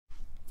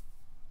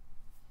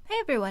Hey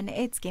everyone,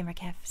 it's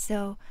GamerKef.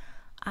 So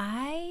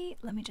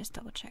let me just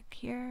double check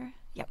here.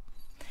 Yep.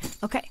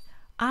 Okay.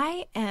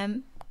 I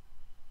am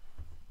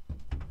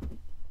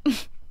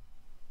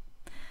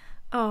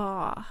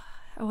oh,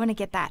 I want to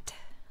get that.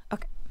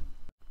 Okay.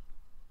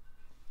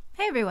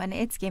 Hey everyone,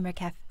 it's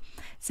GamerKef.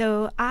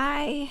 So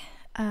I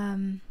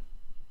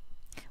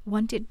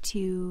wanted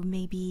to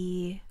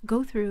maybe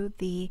go through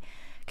the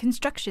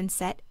construction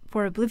set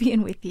for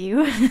Oblivion with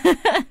you.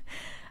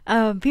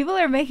 People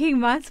are making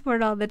mods for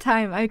it all the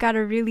time. I got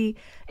a really,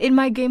 in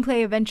my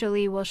gameplay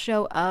eventually will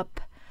show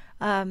up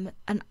an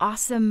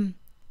awesome,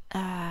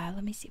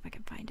 let me see if I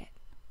can find it.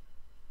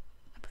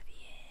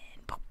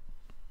 Oblivion. Boom.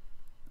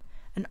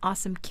 An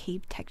awesome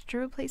cave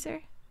texture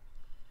replacer,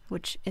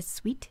 which is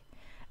sweet.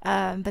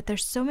 But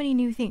there's so many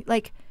new things,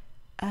 like,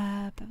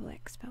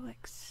 Bevelix.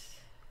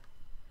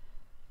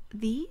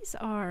 These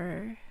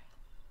are,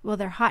 well,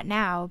 they're hot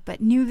now, but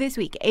new this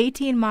week.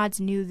 18 mods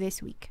new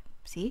this week.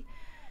 See?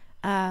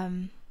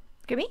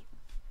 Look at me.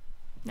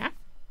 Nah.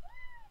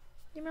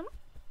 You remember?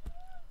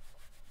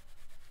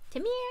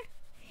 Come here.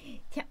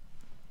 Yeah.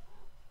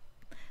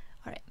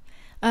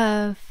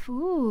 Alright.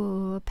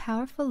 Ooh,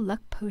 powerful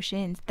luck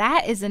potions.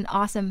 That is an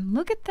awesome,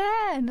 look at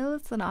that. No,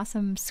 it's an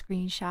awesome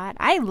screenshot.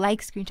 I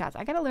like screenshots.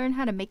 I gotta learn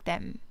how to make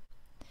them.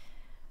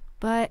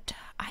 But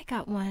I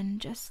got one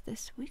just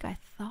this week, I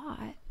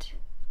thought.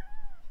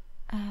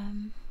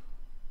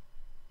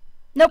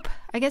 Nope.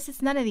 I guess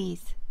it's none of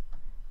these.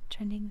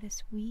 Trending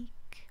this week.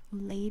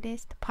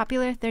 Latest.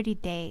 Popular 30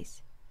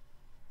 days.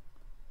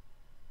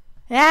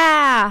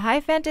 Yeah! High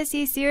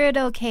Fantasy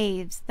Cyrodiil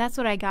Caves. That's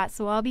what I got.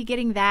 So I'll be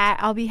getting that.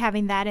 I'll be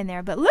having that in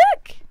there. But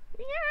look!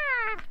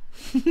 Yeah!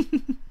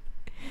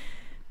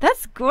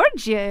 That's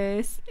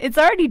gorgeous. It's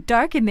already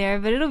dark in there,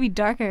 but it'll be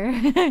darker.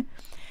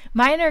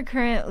 Mine are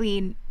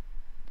currently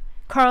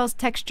Carl's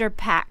Texture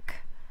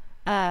Pack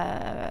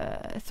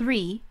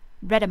 3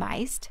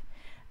 Redimized.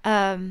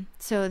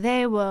 So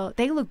they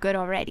look good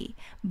already,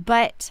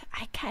 but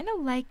I kind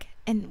of like,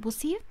 and we'll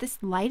see if this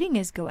lighting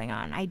is going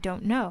on. I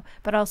don't know,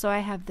 but also I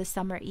have the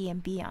summer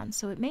EMB on,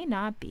 so it may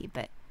not be,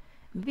 but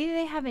maybe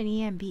they have an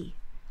EMB.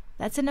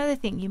 That's another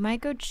thing. You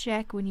might go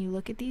check when you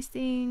look at these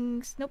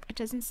things. Nope, it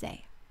doesn't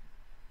say.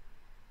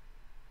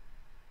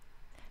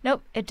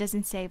 Nope, it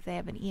doesn't say if they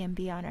have an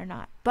EMB on or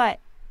not, but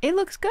it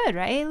looks good,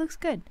 right? It looks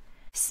good.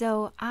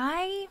 So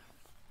I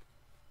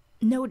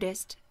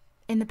noticed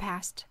in the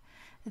past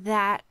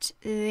that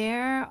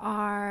there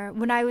are,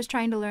 when I was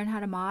trying to learn how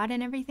to mod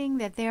and everything,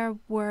 that there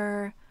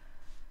were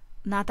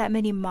not that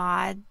many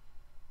mod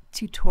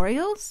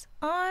tutorials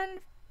on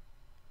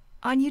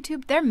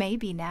YouTube. There may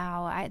be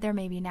now. There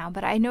may be now,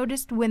 but I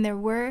noticed when there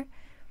were,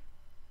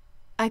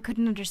 I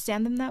couldn't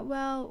understand them that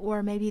well,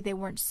 or maybe they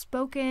weren't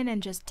spoken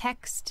and just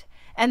text.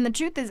 And the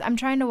truth is, I'm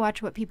trying to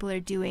watch what people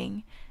are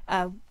doing.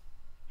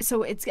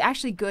 So it's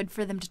actually good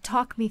for them to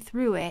talk me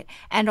through it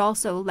and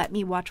also let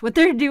me watch what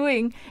they're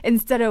doing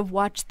instead of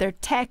watch their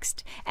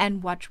text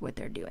and watch what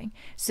they're doing.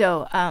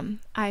 So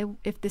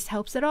if this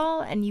helps at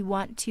all and you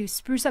want to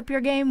spruce up your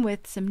game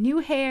with some new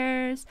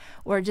hairs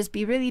or just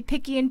be really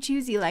picky and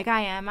choosy like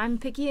I am, I'm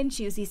picky and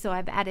choosy, so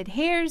I've added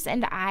hairs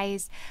and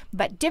eyes,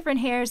 but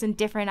different hairs and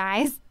different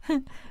eyes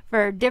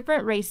for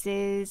different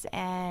races,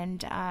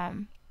 and I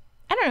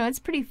don't know, it's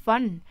pretty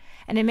fun.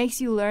 And it makes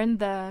you learn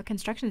the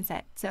construction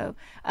set. So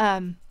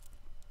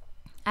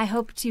I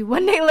hope to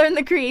one day learn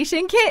the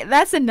creation kit.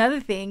 That's another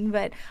thing,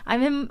 but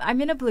I'm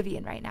in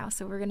Oblivion right now,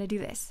 so we're gonna do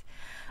this.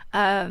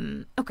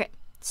 Okay,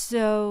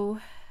 so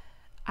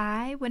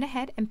I went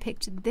ahead and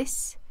picked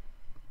this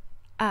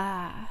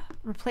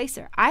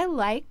replacer. I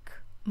like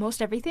most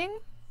everything,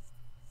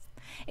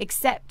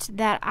 except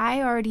that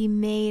I already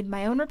made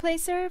my own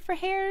replacer for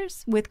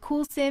hairs with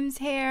Cool Sims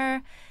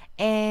hair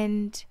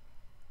and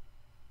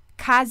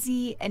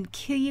Kazi and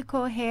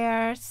Kiyoko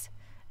hairs,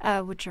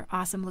 which are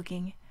awesome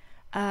looking.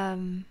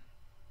 But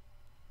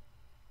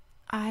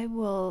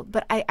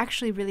I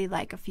actually really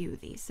like a few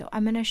of these, so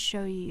I'm gonna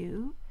show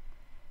you.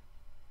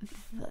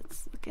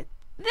 Let's look at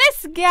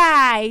this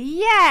guy.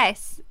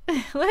 Yes.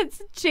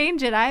 Let's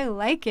change it. I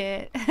like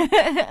it.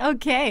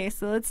 Okay,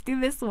 so let's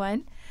do this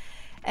one,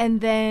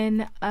 and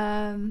then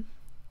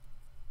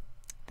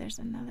there's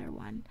another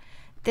one.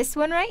 This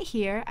one right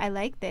here, I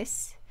like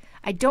this.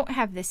 I don't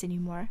have this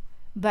anymore,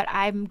 but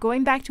I'm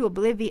going back to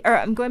Oblivion, or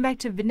I'm going back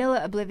to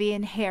Vanilla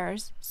Oblivion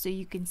hairs, so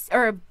you can,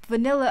 or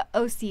Vanilla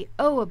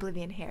OCO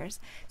Oblivion hairs,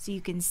 so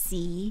you can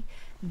see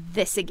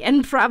this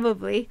again,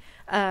 probably.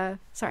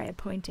 Sorry, I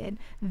pointed.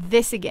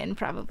 This again,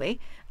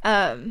 probably.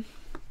 There's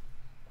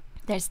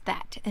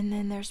that, and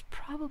then there's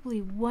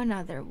probably one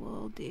other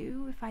we'll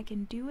do, if I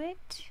can do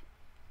it.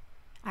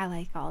 I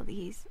like all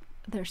these.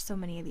 There's so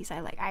many of these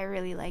I like. I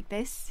really like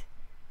this.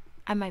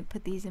 I might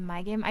put these in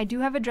my game. I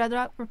do have a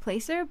dreadlock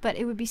replacer, but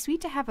it would be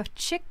sweet to have a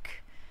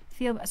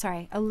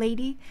a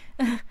lady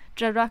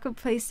dreadlock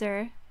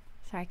replacer.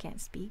 Sorry, I can't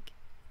speak.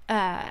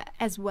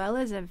 As well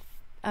as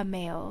a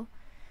male.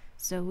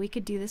 So we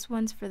could do this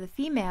one's for the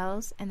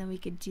females, and then we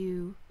could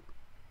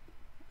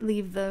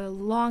leave the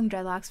long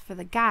dreadlocks for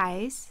the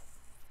guys.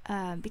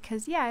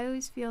 because yeah, I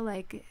always feel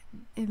like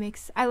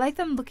I like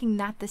them looking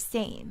not the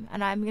same,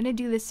 and I'm gonna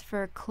do this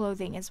for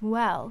clothing as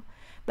well.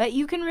 But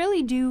you can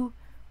really do,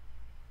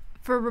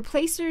 for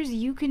replacers,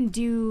 you can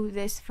do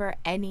this for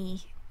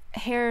any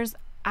hairs,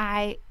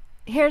 eyes,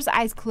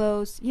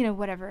 clothes, you know,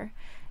 whatever.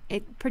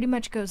 It pretty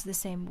much goes the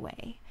same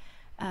way.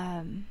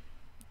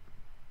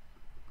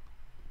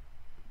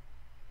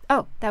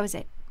 Oh, that was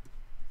it.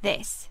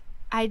 This.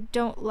 I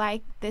don't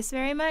like this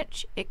very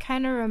much. It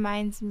kind of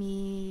reminds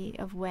me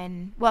of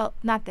when, well,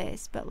 not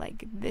this, but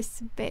like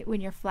this bit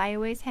when your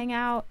flyaways hang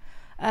out.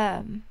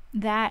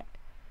 That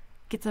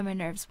gets on my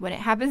nerves when it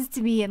happens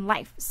to me in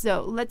life.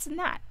 So let's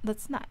not.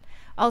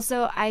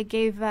 Also, I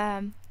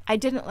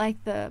didn't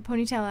like the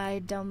ponytail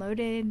I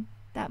downloaded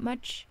that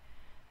much.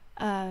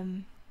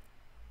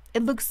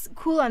 It looks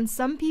cool on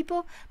some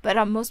people, but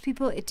on most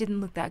people it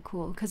didn't look that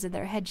cool because of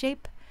their head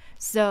shape.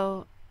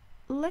 So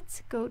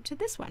let's go to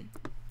this one.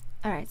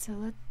 Alright,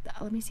 so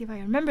let me see if I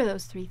remember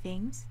those 3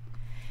 things.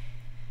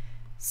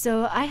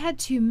 So I had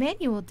to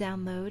manual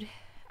download.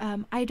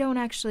 I don't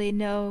actually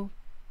know,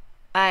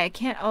 I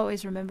can't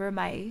always remember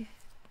my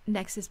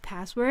Nexus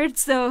password,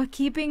 so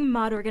keeping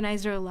Mod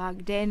Organizer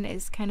logged in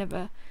is kind of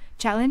a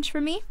challenge for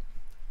me.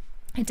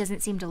 It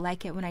doesn't seem to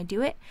like it when I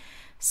do it.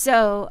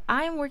 So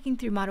I'm working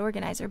through Mod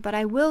Organizer, but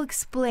I will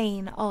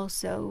explain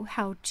also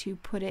how to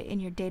put it in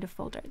your data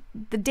folder.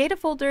 The data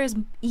folder is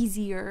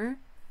easier.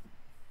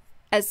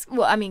 As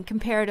well, I mean,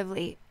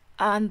 comparatively,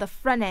 on the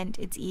front end,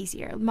 it's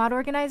easier. Mod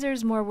Organizer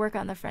is more work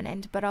on the front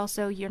end, but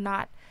also you're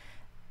not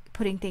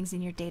putting things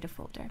in your data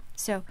folder,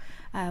 so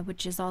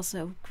which is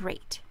also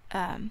great.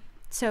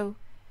 So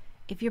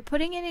if you're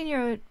putting it in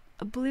your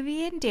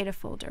Oblivion data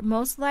folder,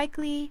 most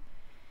likely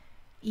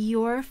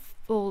your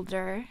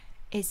folder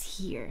is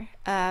here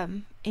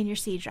in your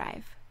C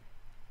drive.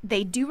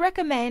 They do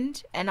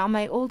recommend, and on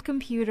my old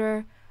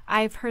computer,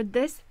 I've heard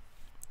this,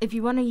 if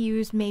you want to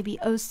use maybe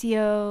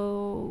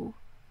OCO,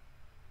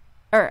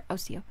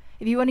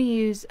 if you want to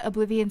use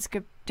Oblivion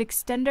Script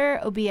Extender,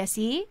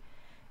 OBSE,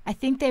 I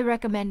think they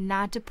recommend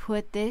not to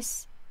put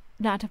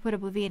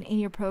Oblivion in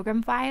your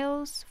program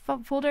files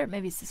folder.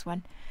 Maybe it's this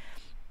one.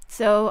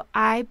 So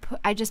I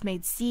just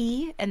made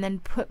C and then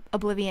put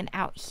Oblivion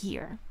out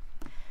here.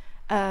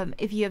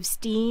 If you have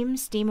Steam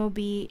will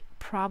be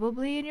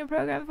probably in your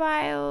program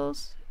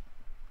files.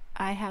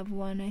 I have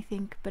one, I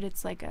think, but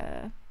it's like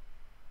a...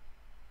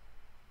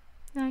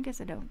 No, I guess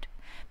I don't,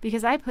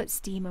 because I put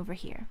Steam over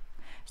here.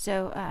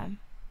 So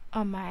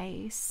on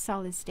my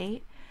solid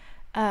state.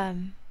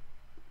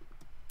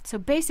 So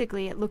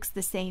basically it looks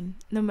the same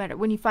no matter,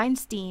 when you find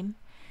Steam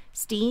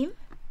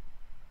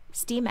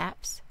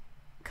apps,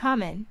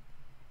 common,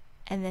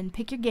 and then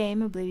pick your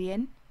game,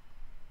 Oblivion,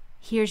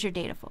 here's your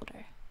data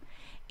folder.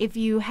 If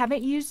you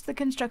haven't used the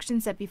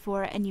construction set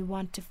before and you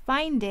want to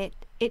find it,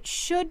 it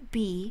should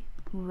be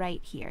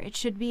right here. It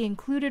should be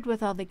included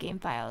with all the game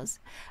files.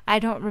 I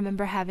don't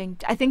remember having,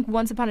 I think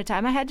once upon a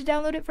time I had to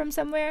download it from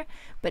somewhere,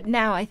 but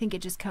now I think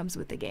it just comes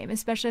with the game,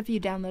 especially if you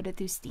download it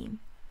through Steam.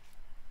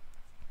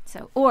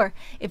 So, or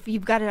if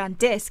you've got it on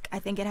disk, I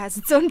think it has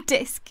its own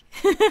disk.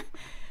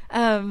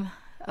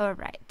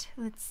 Alright,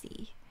 let's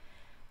see.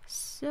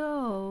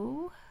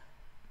 So,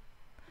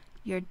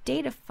 your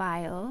data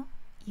file,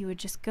 you would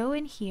just go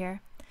in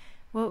here.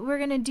 What we're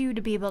going to do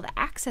to be able to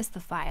access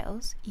the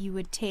files, you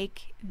would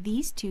take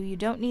these 2. You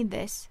don't need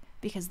this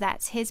because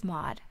that's his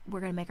mod. We're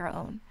going to make our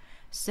own.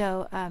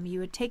 So you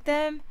would take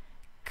them,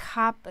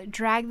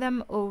 drag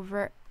them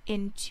over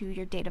into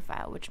your data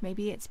file, which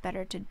maybe it's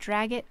better to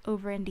drag it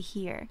over into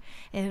here.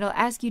 And it'll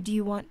ask you, do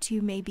you want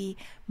to maybe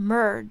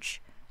merge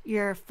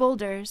your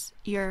folders,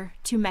 your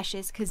 2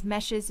 meshes, because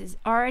meshes is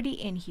already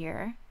in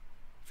here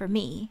for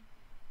me.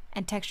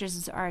 And textures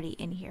is already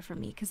in here for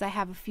me because I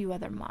have a few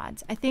other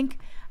mods. I think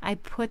I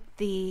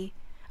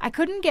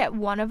couldn't get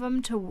one of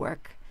them to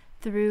work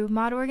through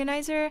Mod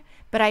Organizer,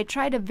 but I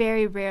try to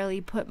very rarely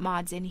put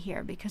mods in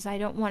here because I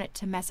don't want it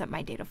to mess up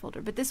my data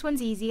folder. But this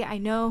one's easy. I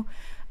know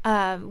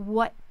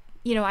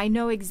I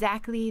know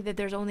exactly that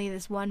there's only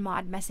this one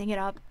mod messing it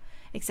up,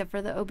 except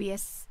for the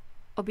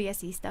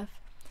OBSE stuff.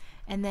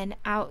 And then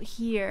out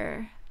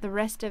here, the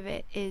rest of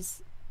it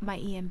is my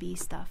EMB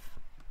stuff.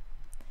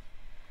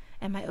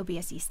 And my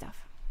OBSE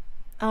stuff.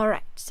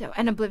 Alright, so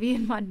an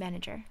Oblivion Mod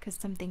Manager, because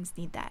some things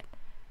need that.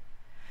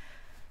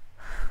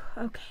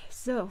 Okay,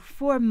 so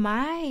for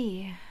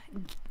my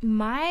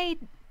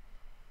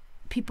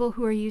people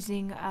who are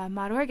using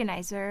Mod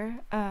Organizer,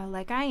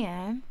 like I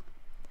am,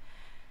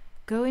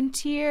 go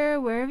into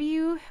your, wherever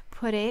you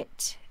put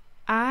it.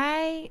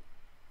 I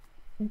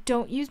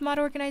don't use Mod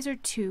Organizer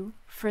 2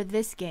 for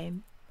this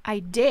game. I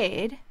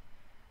did.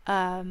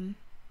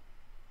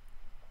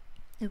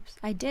 Oops,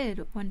 I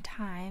did one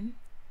time.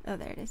 Oh,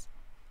 there it is.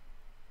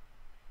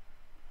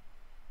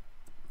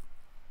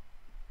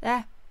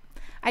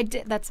 I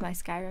did. That's my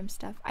Skyrim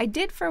stuff. I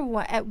did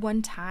at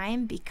one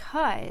time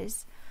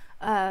because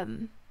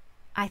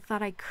I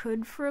thought I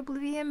could for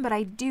Oblivion, but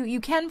I do. You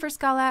can for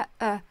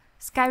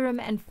Skyrim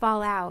and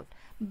Fallout,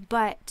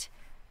 but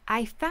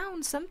I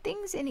found some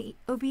things in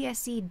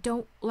OBSC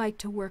don't like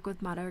to work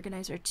with Mod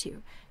Organizer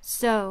 2.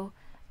 So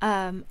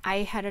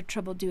I had a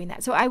trouble doing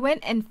that. So I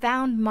went and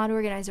found Mod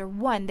Organizer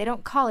 1. They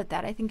don't call it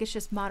that. I think it's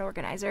just Mod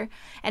Organizer.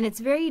 And it's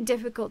very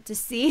difficult to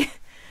see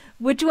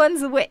which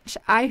one's which,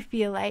 I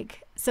feel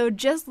like. So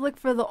just look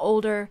for the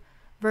older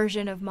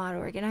version of Mod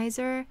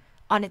Organizer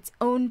on its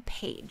own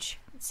page.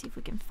 Let's see if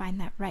we can find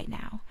that right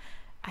now.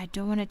 I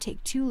don't want to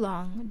take too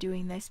long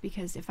doing this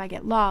because if I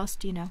get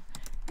lost, you know.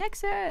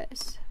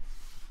 Nexus!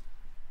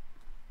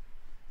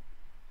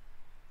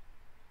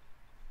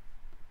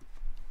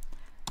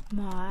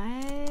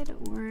 Mod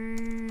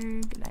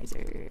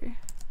Organizer.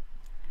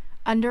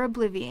 Under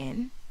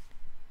Oblivion.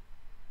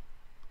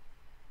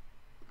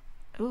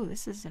 Oh,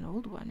 this is an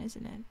old one,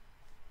 isn't it?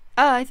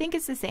 Oh, I think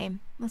it's the same.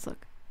 Let's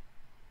look.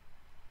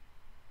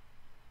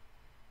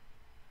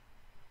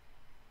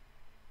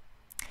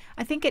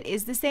 I think it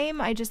is the same.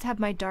 I just have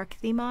my dark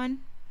theme on.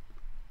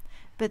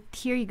 But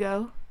here you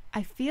go.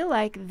 I feel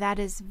like that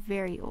is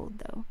very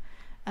old though.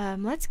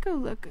 Let's go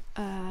look.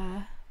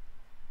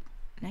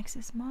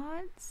 Nexus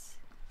mods.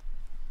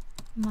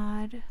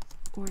 Mod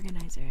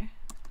Organizer.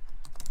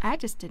 I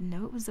just didn't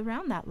know it was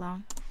around that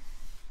long.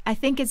 I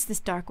think it's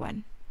this dark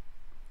one.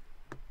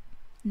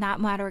 Not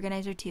Mod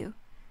Organizer 2.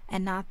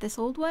 And not this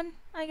old one,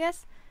 I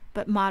guess.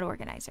 But Mod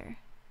Organizer.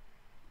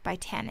 By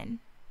Tannen.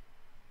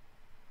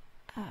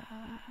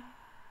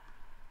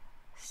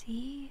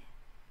 See?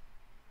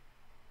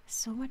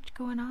 So much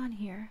going on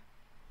here.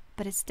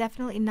 But it's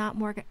definitely not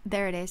more.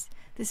 There it is.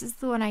 This is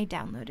the one I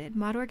downloaded.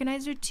 Mod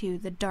Organizer 2,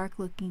 the dark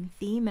looking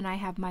theme, and I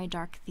have my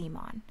dark theme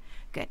on.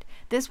 Good.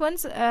 This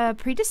one's a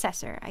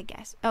predecessor, I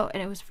guess. Oh,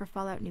 and it was for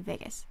Fallout New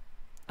Vegas.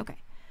 Okay.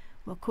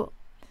 Well, cool.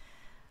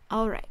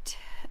 All right.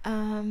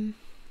 There's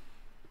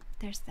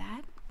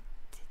that.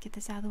 Get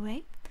this out of the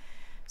way.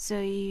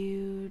 So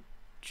you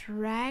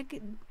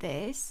drag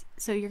this.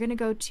 So you're going to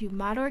go to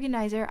Mod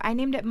Organizer. I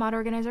named it Mod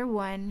Organizer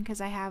 1 because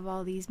I have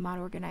all these mod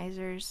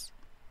organizers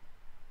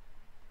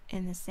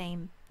in the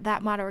same.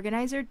 That Mod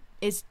Organizer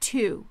is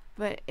 2,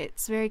 but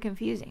it's very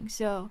confusing.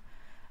 So,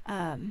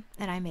 and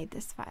I made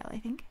this file, I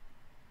think.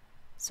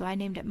 So I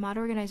named it Mod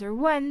Organizer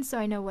 1 so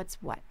I know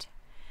what's what.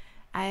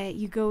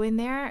 You go in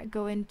there,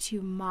 go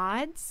into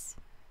mods.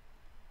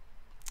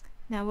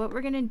 Now what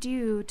we're going to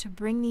do to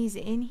bring these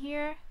in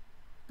here,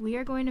 we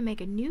are going to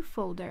make a new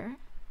folder.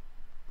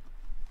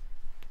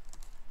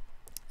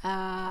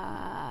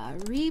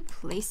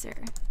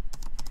 Replacer.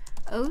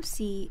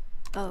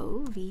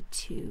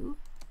 OCOV2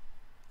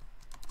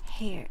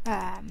 hair.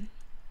 How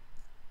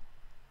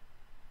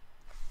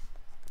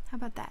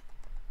about that?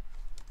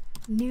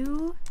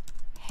 New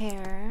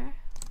hair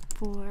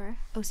for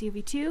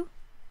OCOV2.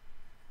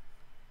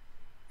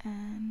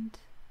 And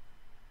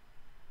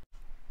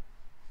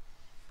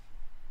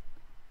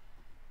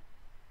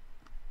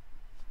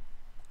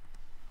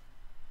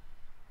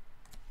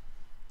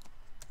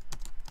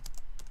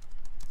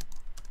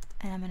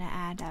I'm going to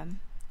add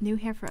new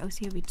hair for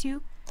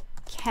OCOV2,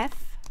 Kef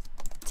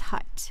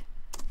Tut.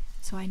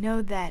 So I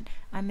know that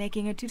I'm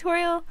making a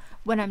tutorial.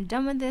 When I'm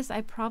done with this,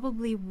 I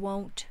probably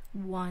won't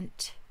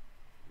want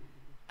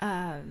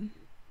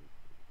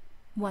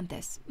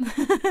this.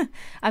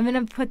 I'm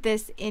going to put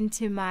this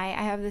into I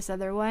have this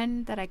other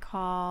one that I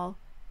call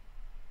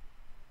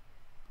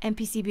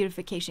NPC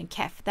Beautification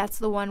Kef. That's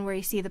the one where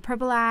you see the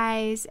purple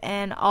eyes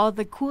and all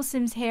the cool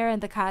Sims hair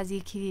and the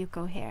Kazi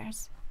Kyuko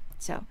hairs.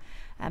 So,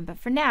 but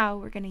for now,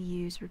 we're going to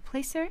use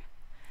Replacer,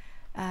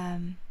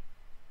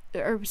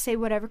 or say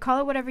whatever, call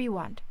it whatever you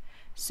want.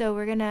 So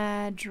we're going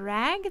to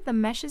drag the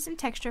meshes and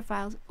texture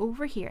files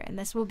over here, and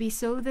this will be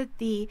so that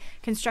the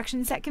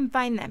construction set can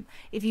find them.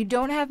 If you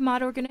don't have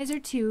Mod Organizer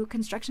 2,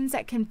 construction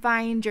set can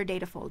find your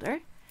data folder.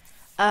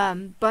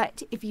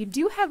 But if you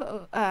do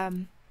have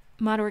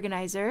Mod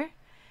Organizer,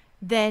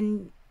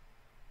 then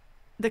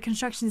the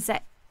construction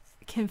set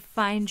can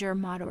find your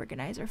Mod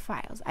Organizer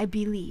files. I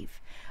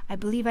believe I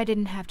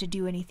didn't have to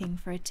do anything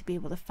for it to be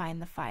able to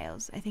find the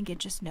files. I think it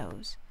just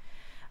knows.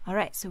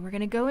 Alright, so we're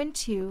going to go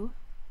into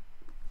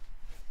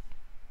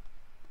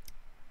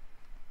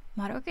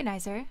Mod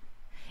Organizer.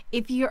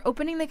 If you're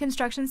opening the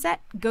construction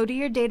set, go to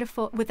your data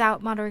folder.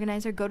 Without Mod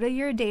Organizer, go to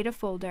your data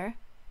folder.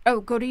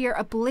 Oh, go to your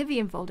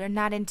Oblivion folder,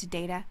 not into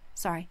data.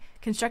 Sorry.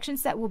 Construction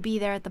set will be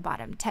there at the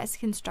bottom. Test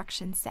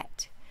construction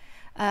set.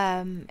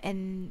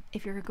 And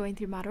if you're going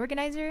through Mod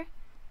Organizer,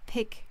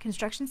 pick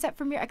construction set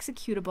from your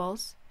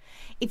executables.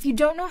 If you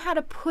don't know how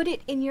to put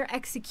it in your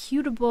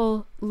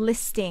executable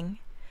listing,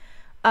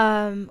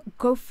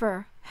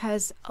 Gopher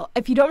has,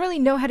 if you don't really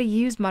know how to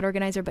use Mod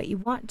Organizer but you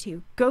want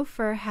to,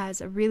 Gopher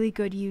has a really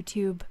good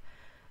YouTube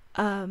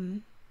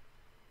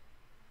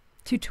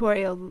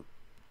tutorial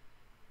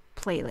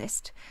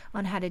playlist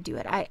on how to do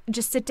it. I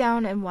just sit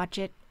down and watch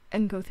it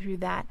and go through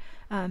that.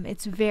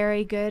 It's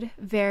very good,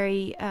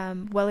 very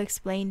well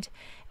explained,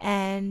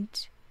 and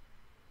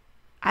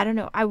I don't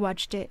know, I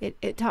watched it.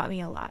 It taught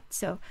me a lot.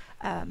 So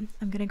I'm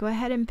going to go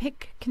ahead and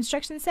pick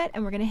construction set,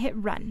 and we're going to hit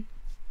run.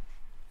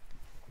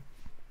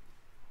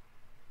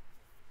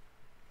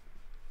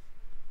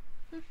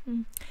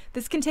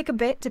 This can take a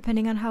bit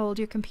depending on how old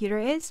your computer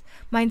is.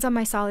 Mine's on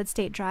my solid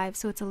state drive,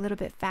 so it's a little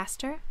bit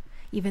faster,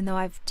 even though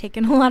I've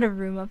taken a lot of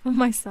room up on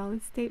my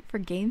solid state for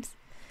games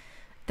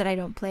that I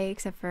don't play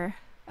except for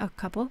a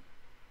couple.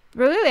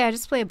 Really, I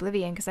just play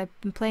Oblivion because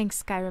I've been playing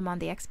Skyrim on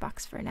the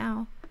Xbox for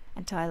now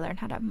until I learn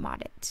how to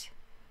mod it.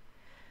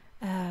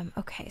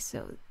 Okay,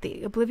 so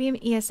the Oblivion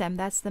ESM,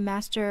 that's the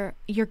master,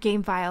 your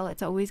game file.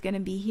 It's always going to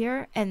be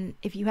here, and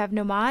if you have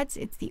no mods,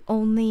 it's the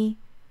only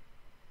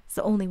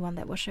one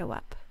that will show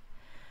up.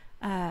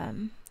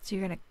 So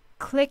you're going to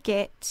click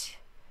it.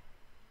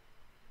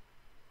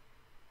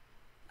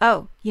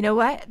 Oh, you know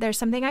what? There's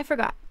something I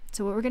forgot.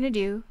 So what we're going to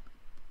do,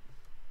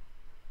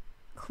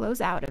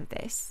 close out of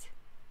this.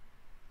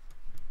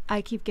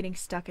 I keep getting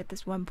stuck at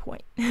this one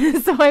point,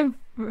 so I've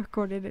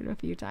recorded it a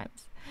few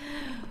times.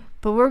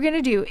 But what we're going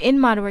to do in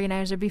Mod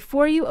Organizer,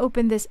 before you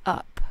open this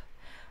up,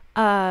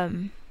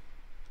 you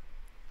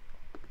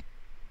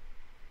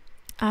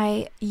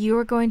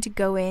are going to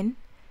go in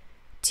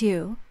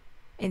to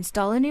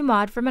install a new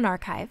mod from an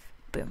archive.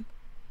 Boom.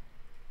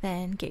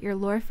 Then get your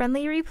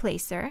lore-friendly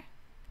replacer.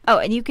 Oh,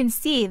 and you can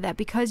see that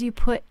because you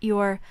put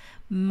your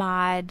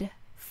mod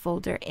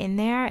folder in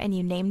there and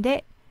you named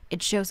it,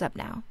 it shows up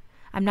now.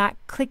 I'm not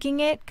clicking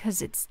it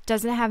because it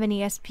doesn't have an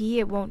ESP.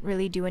 It won't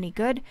really do any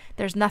good.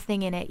 There's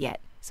nothing in it yet,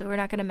 so we're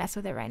not going to mess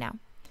with it right now.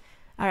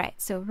 Alright,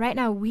 so right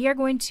now we are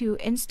going to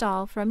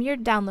install from your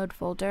download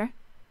folder,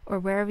 or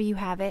wherever you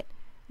have it,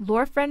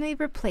 lore-friendly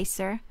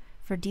replacer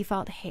for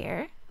default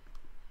hair.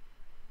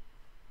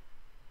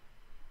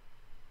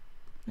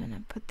 I'm going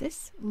to put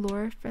this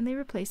lore-friendly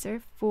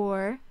replacer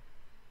for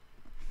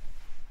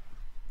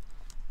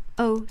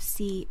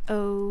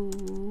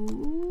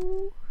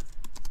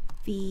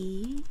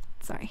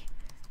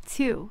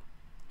to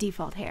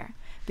default hair,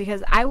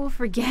 because I will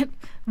forget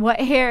what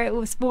hair it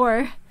was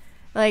for,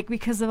 like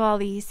because of all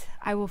these,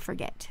 I will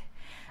forget.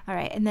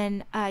 Alright, and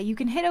then you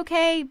can hit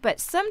OK, but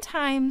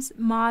sometimes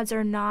mods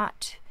are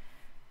not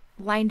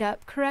lined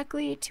up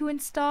correctly to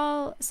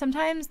install.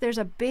 Sometimes there's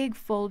a big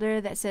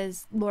folder that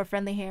says lore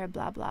friendly hair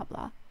blah blah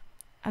blah.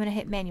 I'm gonna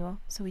hit manual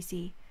so we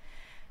see.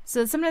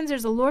 So sometimes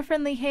there's a lore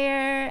friendly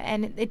hair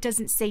and it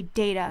doesn't say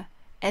data,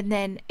 and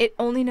then it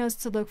only knows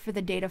to look for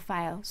the data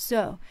file.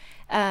 So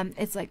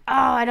it's like, oh,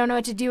 I don't know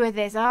what to do with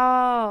this.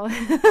 Oh,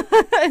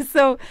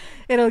 so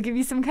it'll give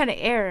you some kind of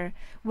error.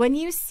 When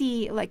you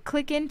see, like,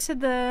 click into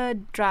the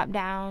drop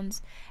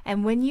downs,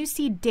 and when you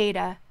see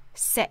data,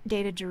 set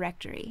data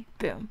directory.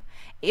 Boom.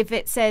 If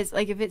it says,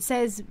 like, if it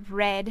says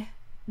red,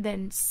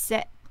 then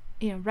set,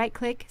 right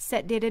click,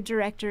 set data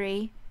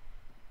directory,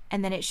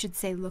 and then it should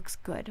say looks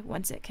good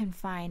once it can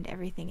find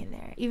everything in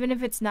there. Even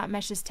if it's not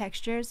meshes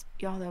textures,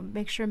 y'all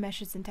make sure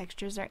meshes and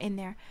textures are in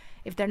there.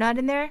 If they're not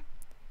in there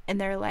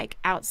and they're like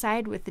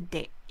outside with the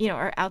data,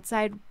 or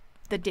outside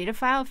the data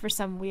file for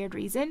some weird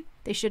reason,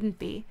 they shouldn't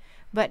be.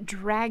 But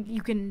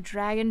you can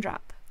drag and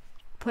drop,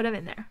 put them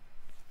in there.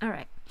 All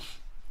right.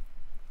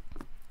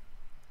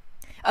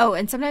 Oh,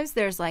 and sometimes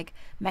there's like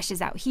meshes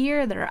out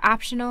here that are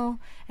optional,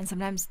 and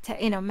sometimes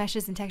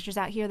meshes and textures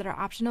out here that are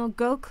optional.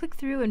 Go click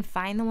through and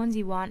find the ones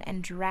you want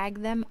and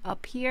drag them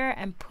up here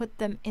and put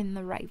them in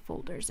the right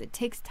folders. It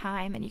takes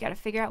time, and you got to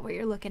figure out what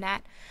you're looking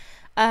at.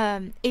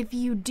 If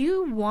you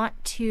do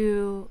want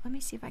to, let me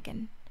see if I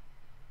can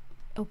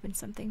open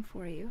something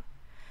for you.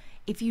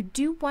 If you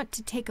do want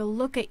to take a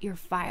look at your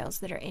files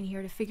that are in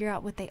here to figure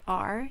out what they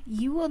are,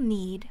 you will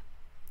need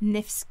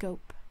NIF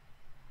scope.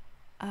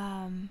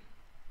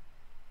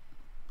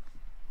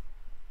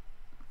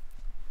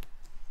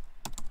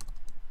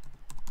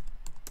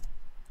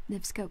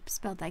 NIF scope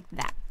spelled like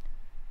that.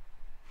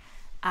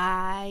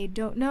 I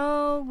don't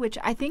know which.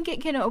 I think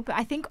it can open.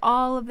 I think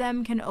all of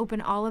them can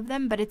open all of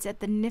them, but it's at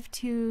the NIF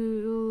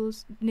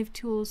Tools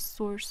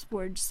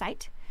SourceForge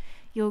site.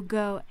 You'll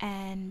go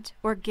and,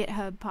 or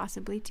GitHub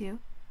possibly too.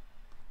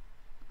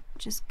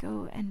 Just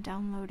go and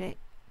download it.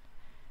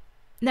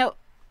 No,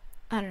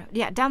 I don't know.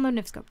 Yeah, download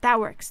NIF scope. That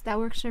works. That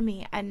works for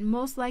me. And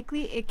most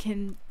likely it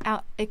can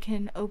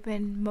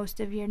open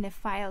most of your NIF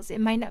files. It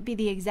might not be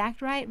the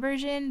exact right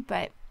version,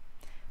 but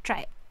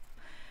try it.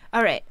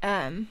 All right.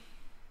 Then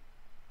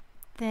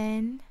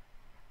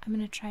I'm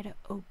gonna try to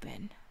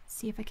open.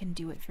 See if I can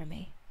do it for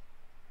me.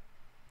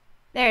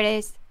 There it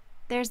is.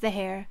 There's the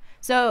hair.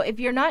 So if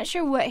you're not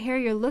sure what hair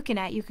you're looking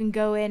at, you can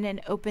go in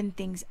and open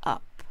things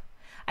up.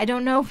 I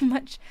don't know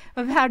much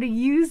of how to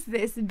use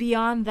this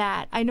beyond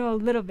that. I know a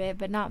little bit,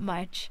 but not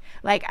much.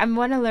 Like, I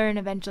want to learn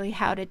eventually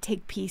how to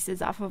take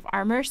pieces off of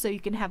armor so you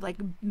can have like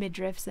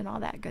midriffs and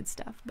all that good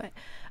stuff. But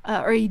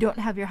or you don't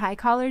have your high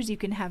collars, you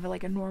can have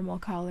like a normal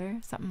collar,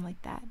 something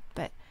like that.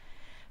 But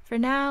for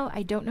now,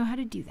 I don't know how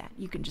to do that.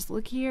 You can just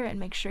look here and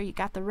make sure you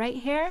got the right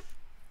hair.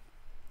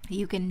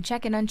 You can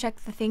check and uncheck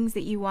the things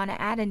that you want to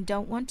add and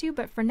don't want to,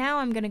 but for now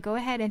I'm going to go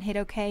ahead and hit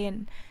OK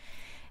and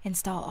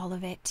install all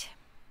of it.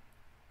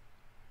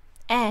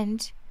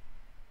 And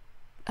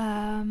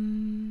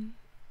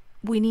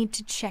we need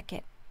to check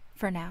it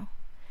for now.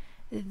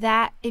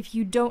 That if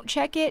you don't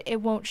check it,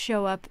 it won't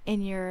show up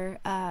in your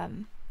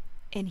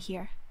in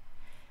here.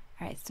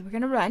 All right, so we're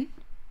going to run.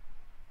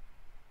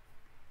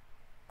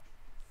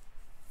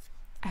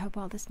 I hope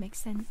all this makes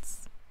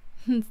sense.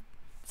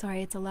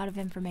 Sorry, it's a lot of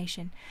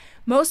information.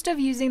 Most of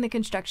using the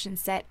construction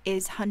set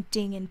is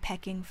hunting and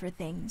pecking for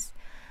things.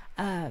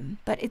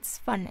 But it's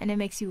fun and it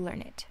makes you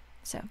learn it.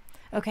 So,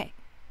 okay.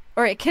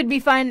 Or it could be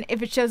fun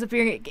if it shows up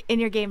in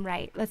your game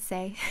right, let's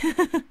say.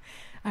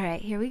 All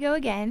right, here we go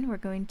again. We're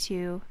going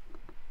to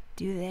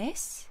do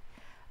this.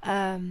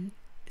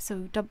 So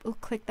double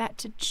click that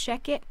to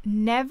check it.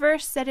 Never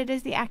set it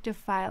as the active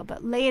file,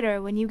 but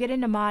later when you get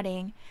into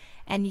modding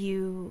and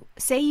you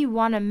say you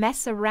want to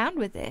mess around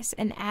with this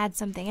and add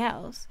something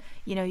else,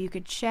 you know, you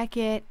could check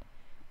it.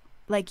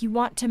 Like you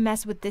want to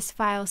mess with this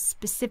file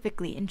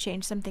specifically and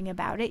change something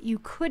about it, you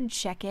could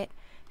check it,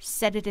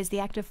 set it as the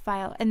active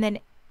file, and then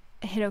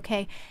hit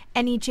OK.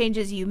 Any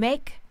changes you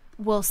make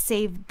will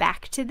save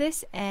back to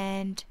this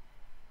and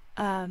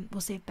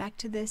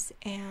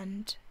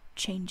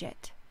change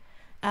it.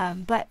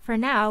 But for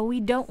now, we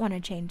don't want to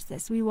change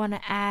this. We want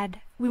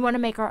to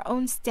make our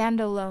own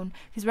standalone,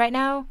 because right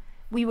now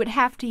we would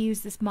have to use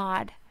this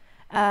mod,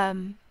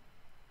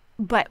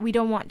 but we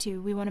don't want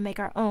to. We want to make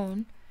our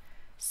own.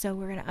 So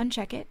we're going to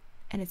uncheck it,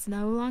 and it's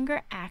no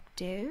longer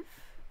active.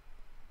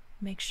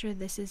 Make sure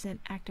this isn't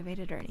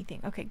activated or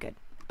anything. Okay, good.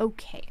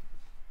 Okay.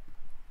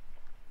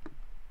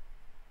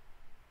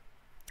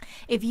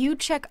 If you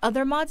check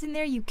other mods in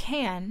there, you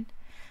can,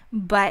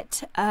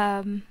 but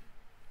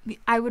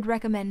I would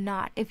recommend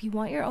not. If you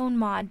want your own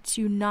mod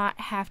to not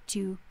have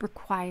to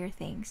require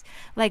things.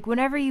 Like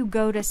whenever you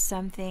go to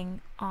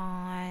something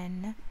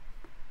online,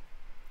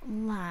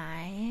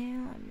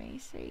 let me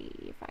see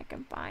if I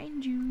can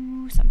find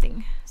you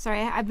something.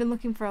 Sorry, I've been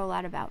looking for a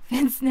lot of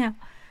outfits now.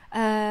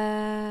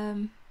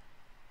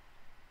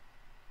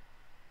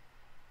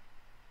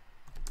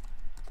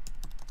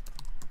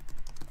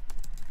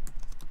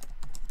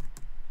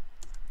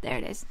 There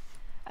it is.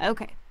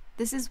 Okay.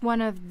 This is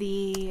one of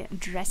the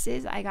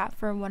dresses I got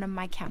for one of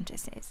my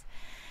countesses.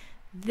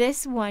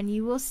 This one,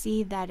 you will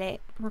see that it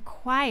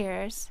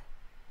requires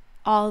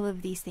all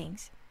of these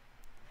things.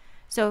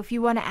 So if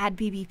you want to add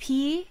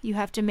BBP, you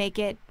have to make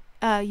it,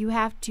 you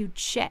have to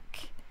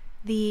check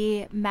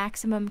the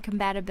maximum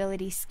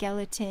compatibility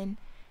skeleton,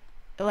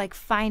 like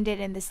find it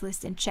in this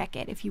list and check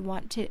it. If you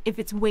want to, if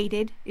it's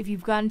weighted, if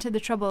you've gone to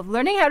the trouble of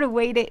learning how to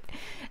weight it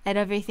and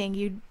everything,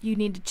 you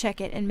need to check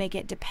it and make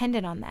it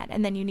dependent on that.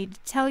 And then you need to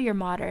tell your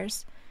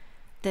modders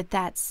that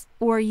that's,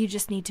 or you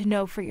just need to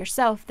know for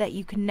yourself that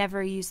you can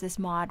never use this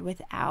mod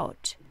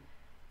without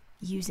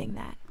using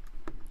that,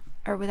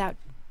 or without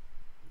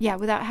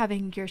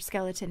having your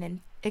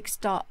skeleton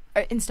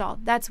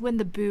installed. That's when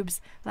the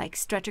boobs like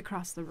stretch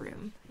across the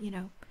room, you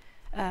know.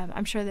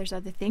 I'm sure there's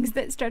other things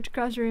that stretch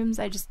across rooms.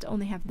 I just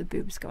only have the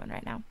boobs going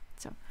right now.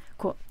 So,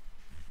 cool.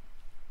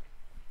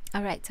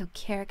 Alright, so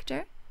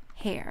character,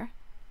 hair,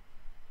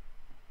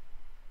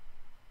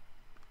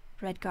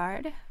 red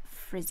guard,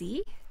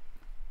 frizzy.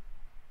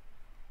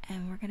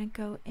 And we're going to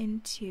go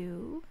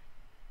into,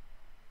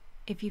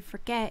 if you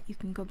forget, you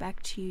can go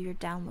back to your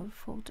download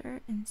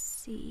folder and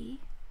see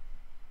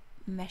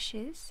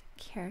meshes,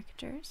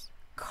 characters,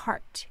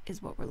 cart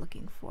is what we're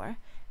looking for.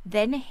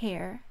 Then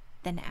hair,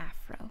 then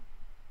afro.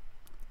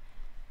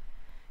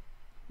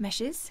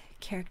 Meshes,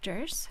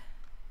 characters,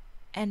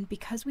 and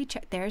because we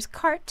checked, there's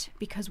cart,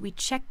 because we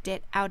checked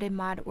it out in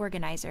mod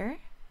organizer,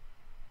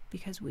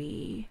 because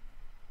we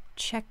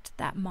checked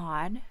that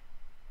mod,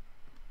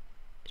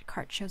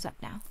 cart shows up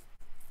now.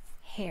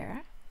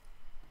 Hair,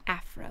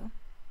 afro,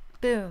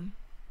 boom,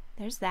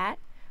 there's that.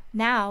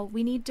 Now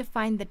we need to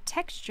find the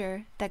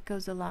texture that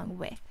goes along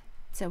with.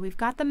 So we've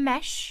got the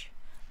mesh,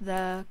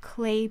 the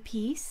clay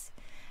piece,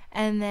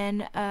 and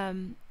then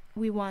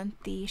we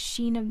want the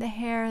sheen of the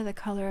hair, the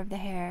color of the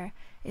hair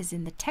is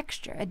in the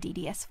texture, a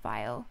DDS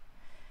file.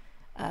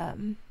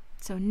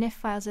 So NIF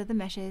files are the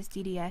meshes,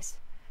 DDS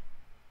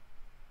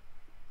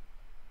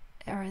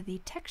are the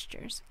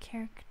textures.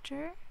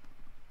 Character?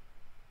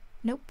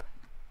 Nope.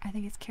 I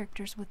think it's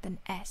characters with an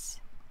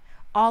S.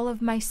 All of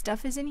my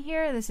stuff is in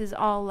here. This is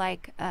all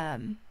like,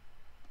 oh,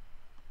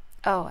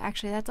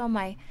 actually that's all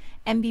my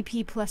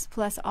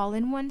MBP++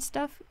 all-in-one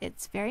stuff.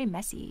 It's very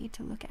messy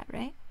to look at,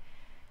 right?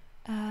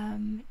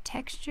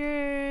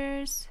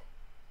 Textures,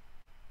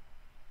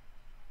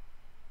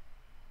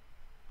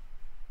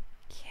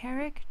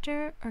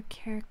 character or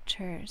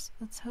characters.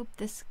 Let's hope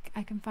this,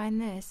 I can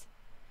find this.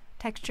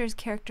 Textures,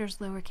 characters,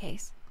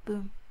 lowercase.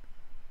 Boom.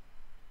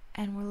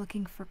 And we're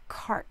looking for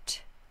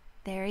cart.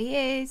 There he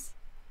is.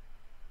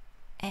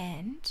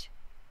 And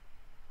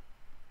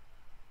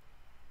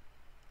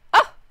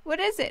oh, what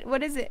is it?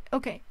 What is it?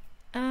 Okay.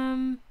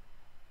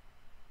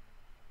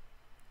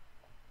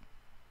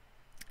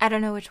 I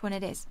don't know which one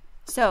it is.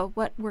 So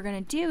what we're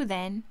gonna do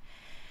then,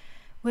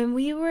 when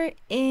we were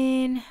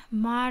in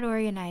mod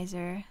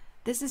organizer,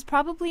 this is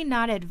probably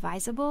not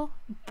advisable,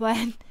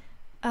 but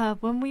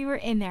when we were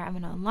in there, I'm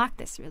gonna unlock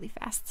this really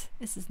fast.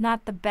 This is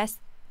not the best,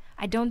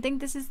 I don't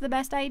think this is the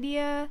best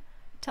idea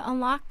to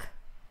unlock,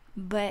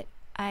 but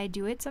I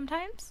do it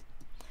sometimes.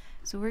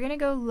 So we're gonna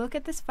go look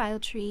at this file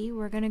tree.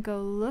 We're gonna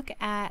go look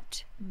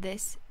at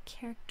this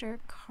character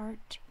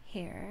cart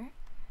hair.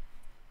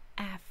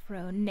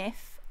 Afro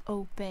NIF,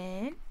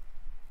 open.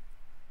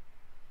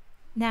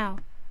 Now,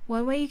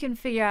 one way you can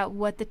figure out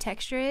what the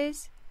texture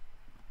is,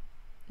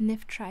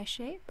 NIF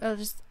tri-shape, I'll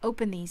just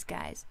open these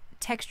guys.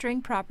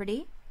 Texturing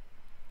property,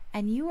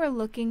 and you are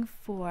looking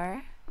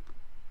for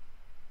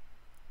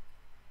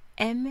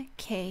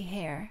MK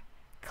hair,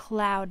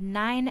 cloud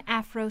 9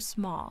 Afro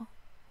small.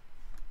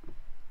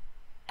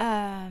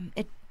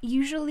 It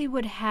usually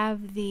would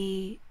have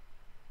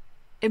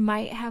it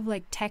might have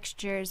like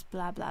textures,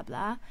 blah blah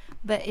blah,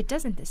 but it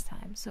doesn't this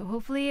time, so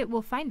hopefully it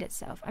will find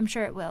itself. I'm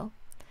sure it will.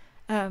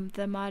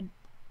 The mod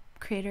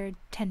creator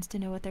tends to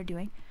know what they're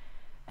doing.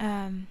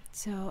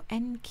 So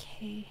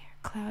NK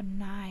cloud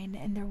 9,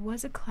 and there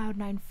was a cloud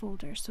 9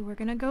 folder, so we're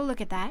gonna go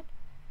look at that.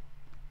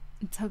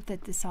 Let's hope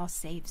that this all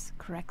saves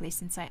correctly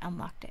since I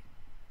unlocked it.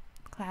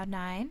 Cloud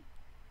 9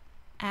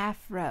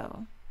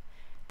 Afro.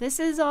 This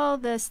is all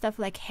the stuff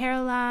like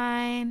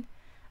hairline.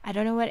 I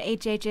don't know what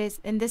HH is,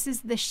 and this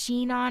is the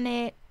sheen on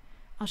it.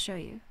 I'll show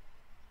you.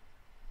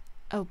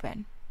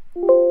 Open.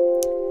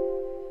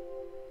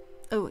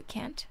 Oh, it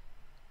can't.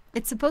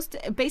 It's supposed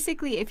to,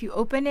 basically, if you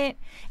open it,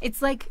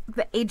 it's like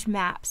the age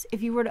maps.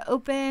 If you were to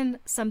open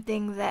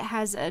something that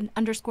has an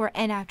underscore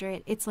N after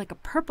it, it's like a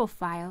purple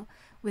file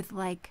with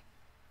like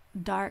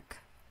dark,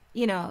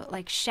 you know,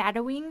 like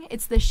shadowing.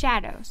 It's the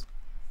shadows.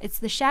 It's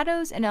the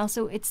shadows, and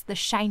also it's the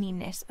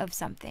shininess of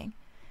something.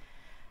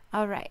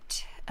 All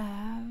right.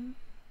 We're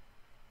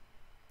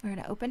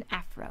going to open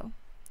Afro.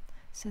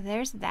 So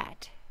there's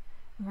that.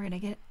 And we're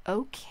going to get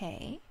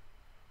OK.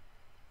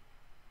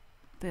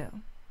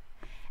 Boom.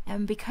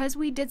 And because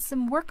we did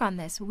some work on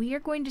this, we are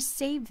going to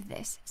save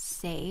this.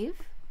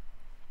 Save.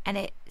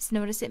 And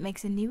notice it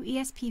makes a new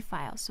ESP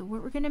file. So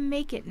what we're going to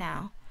make it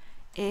now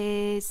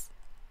is...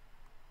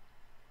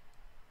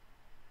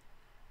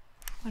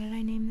 What did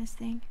I name this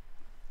thing?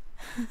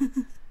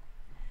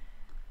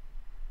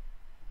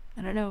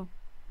 I don't know.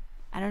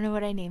 I don't know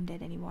what I named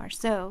it anymore.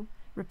 So,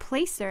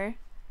 replacer,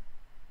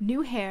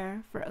 new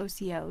hair for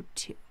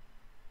OCO2.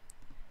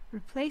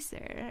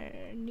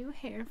 Replacer, new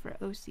hair for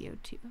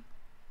OCO2.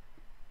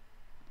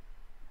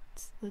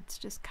 Let's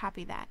just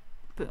copy that.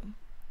 Boom.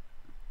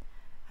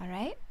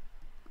 Alright?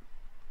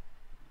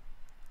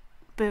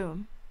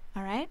 Boom.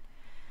 Alright?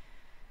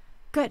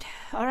 Good.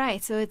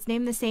 Alright, so it's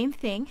named the same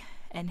thing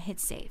and hit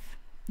save.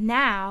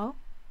 Now,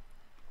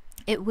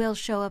 it will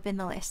show up in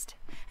the list.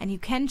 And you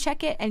can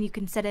check it and you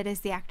can set it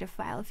as the active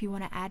file if you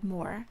want to add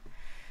more.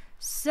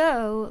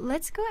 So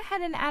let's go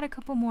ahead and add a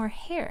couple more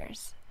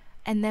hairs.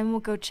 And then we'll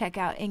go check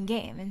out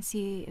in-game and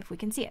see if we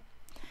can see it.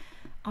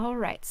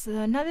 Alright, so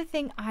another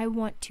thing I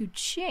want to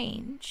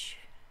change.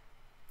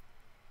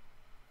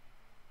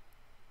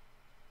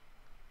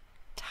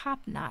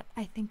 Top knot,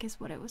 I think is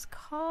what it was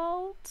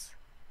called.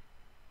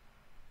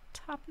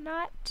 Top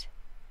knot.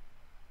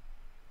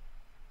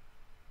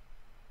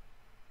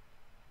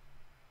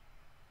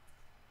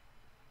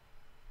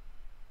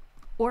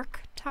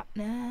 Orc top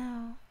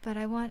now, but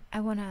I want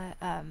to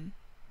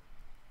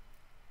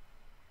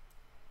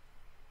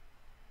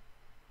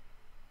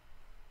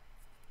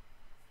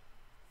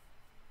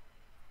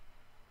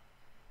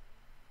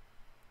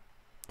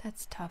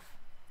that's tough.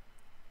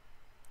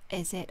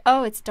 Is it?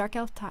 Oh, it's dark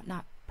elf top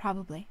knot.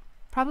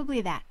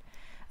 Probably that.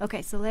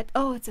 Okay, so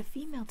oh, it's a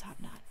female top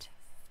knot.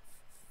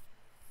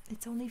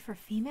 It's only for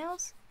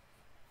females?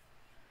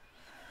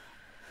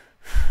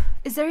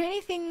 Is there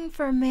anything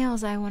for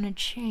males I want to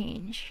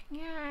change?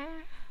 Yeah.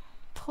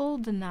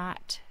 Pulled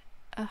knot.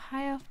 A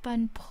high elf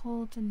bun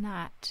pulled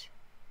knot.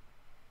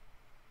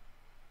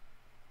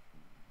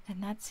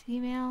 And that's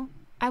female.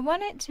 I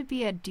want it to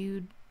be a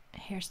dude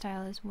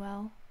hairstyle as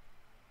well.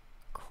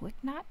 Quick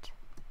knot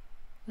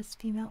was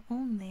female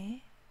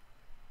only.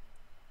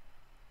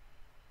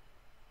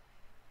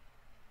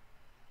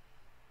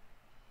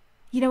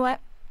 You know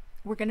what?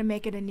 We're gonna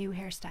make it a new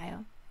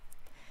hairstyle.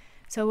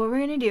 So what we're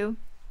gonna do,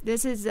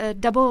 this is a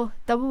double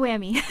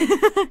whammy.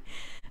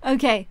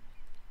 Okay.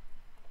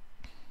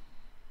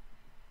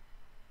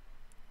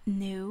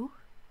 New.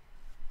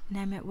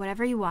 Name it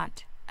whatever you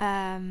want.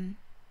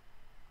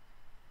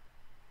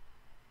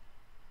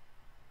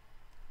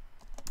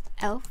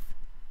 Elf.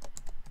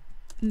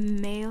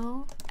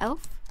 Male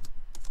elf.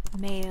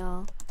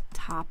 Male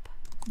top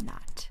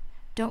knot.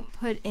 Don't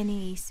put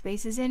any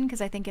spaces in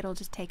because I think it'll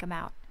just take them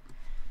out.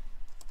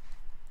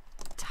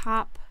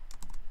 Top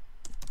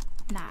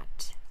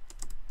knot.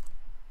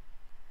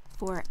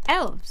 For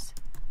elves.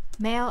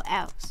 Male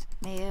elves.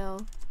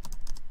 Male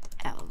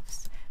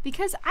elves.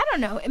 Because, I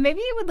don't know,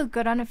 maybe it would look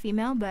good on a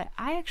female, but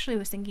I actually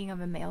was thinking of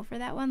a male for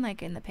that one,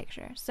 like in the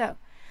picture. So,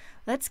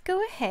 let's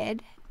go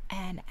ahead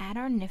and add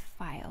our NIF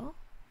file.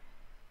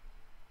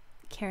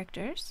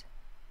 Characters.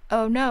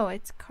 Oh no,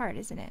 it's cart,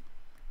 isn't it?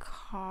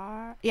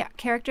 Yeah,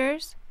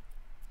 characters.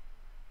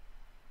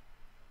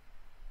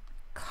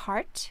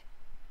 Cart.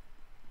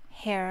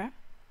 Hair.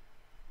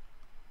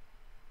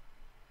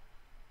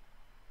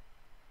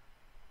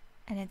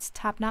 And it's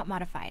top knot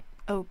modified.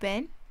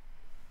 Open.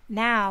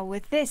 Now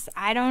with this,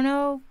 I don't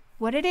know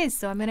what it is,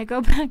 so I'm gonna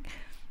go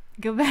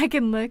back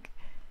and look.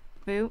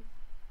 Boop.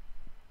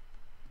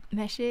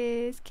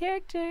 meshes,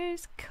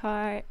 characters,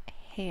 cart,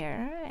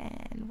 hair,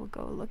 and we'll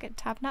go look at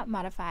top knot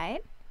modified.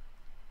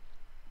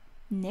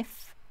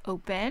 NIF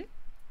open.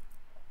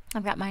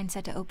 I've got mine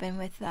set to open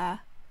with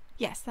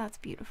yes, that's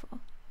beautiful.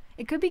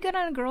 It could be good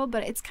on a girl,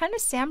 but it's kind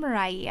of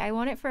samurai-y. I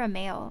want it for a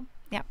male.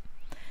 Yep.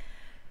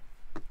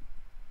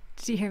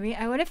 Do you hear me?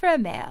 I want it for a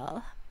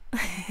male.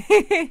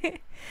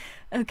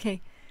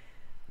 Okay.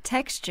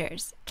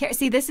 Textures.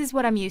 See, this is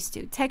what I'm used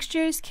to.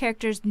 Textures,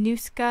 characters,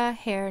 Nuska,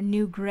 hair,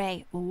 new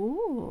gray.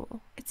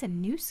 Ooh, it's a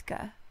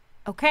Nuska.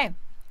 Okay.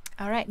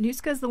 All right.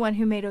 Nuska is the one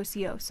who made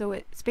OCO, so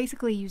it's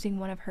basically using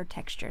one of her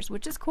textures,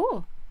 which is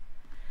cool.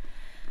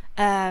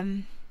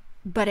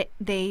 But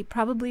they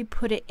probably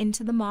put it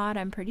into the mod,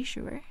 I'm pretty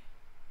sure.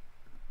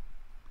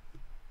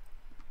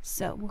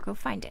 So we'll go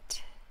find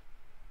it.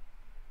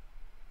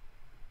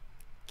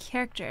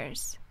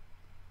 Characters.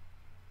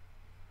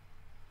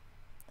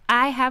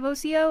 I have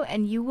OCO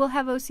and you will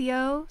have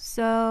OCO,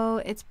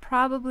 so it's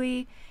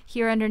probably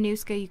here under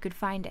Nuska you could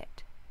find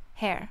it.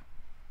 Hair.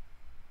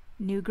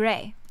 New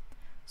gray.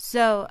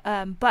 So,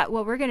 but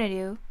what we're going to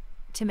do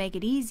to make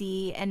it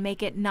easy and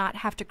make it not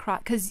have to cross,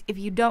 because if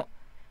you don't,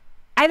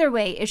 either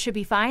way it should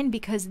be fine,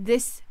 because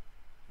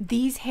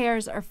these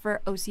hairs are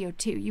for OCO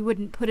too. You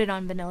wouldn't put it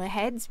on vanilla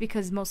heads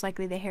because most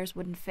likely the hairs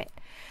wouldn't fit.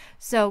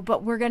 So,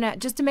 but we're going to,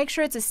 just to make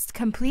sure it's a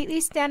completely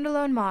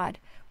standalone mod,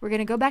 we're going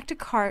to go back to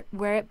cart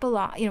where it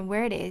belongs, you know,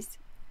 where it is.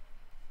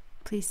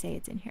 Please say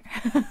it's in here.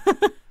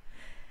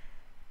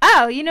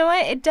 Oh, you know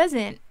what? It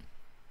doesn't.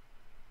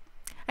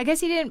 I guess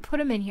he didn't put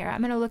them in here.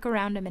 I'm going to look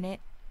around a minute.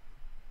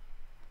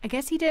 I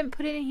guess he didn't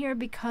put it in here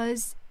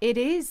because it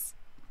is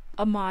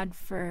a mod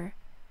for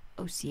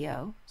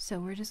OCO. So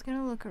we're just going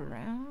to look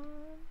around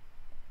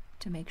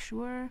to make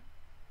sure.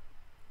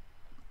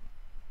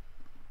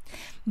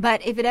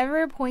 But if it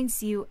ever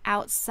points you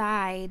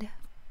outside,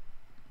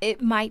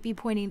 it might be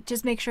pointing,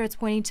 just make sure it's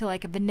pointing to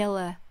like a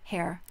vanilla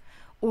hair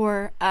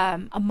or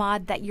a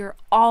mod that you're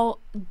all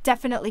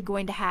definitely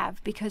going to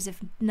have, because if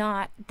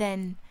not,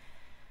 then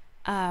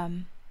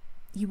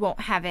you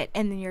won't have it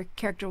and then your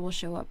character will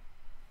show up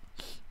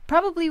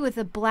probably with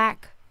a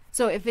black.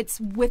 So if it's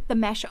with the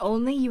mesh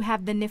only, you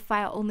have the NIF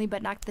file only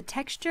but not the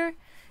texture,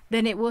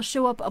 then it will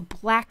show up a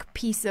black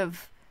piece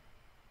of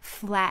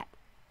flat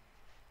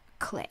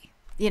clay,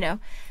 you know.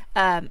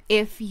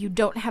 If you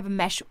don't have a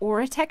mesh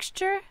or a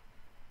texture,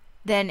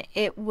 then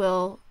it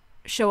will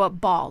show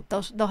up bald.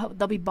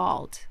 They'll be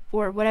bald,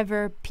 or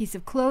whatever piece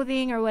of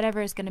clothing or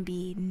whatever is going to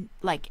be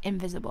like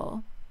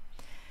invisible,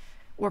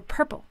 or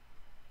purple.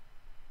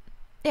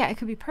 Yeah, it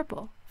could be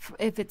purple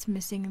if it's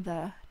missing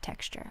the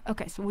texture.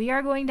 Okay, so we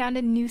are going down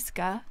to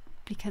Nuska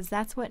because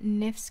that's what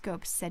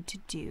NIFscope said to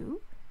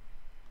do.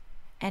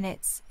 And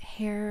it's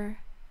hair,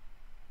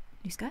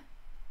 Nuska,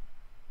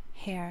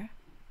 hair,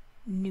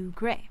 new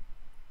gray,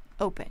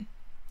 open.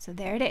 So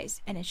there it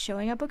is, and it's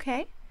showing up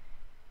okay.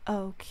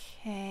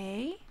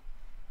 Okay,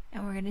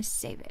 and we're going to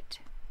save it.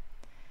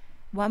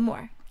 One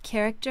more.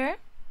 Character.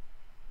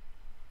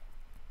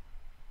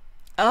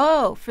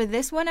 Oh, for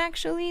this one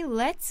actually,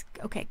 let's,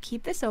 okay,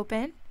 keep this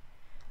open.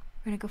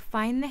 We're going to go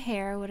find the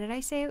hair. What did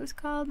I say it was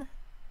called?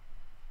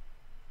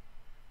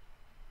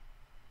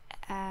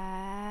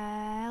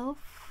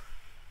 Elf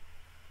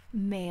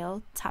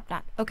male top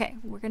knot. Okay,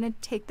 we're going to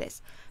take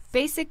this.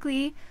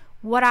 Basically,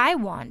 what I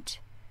want,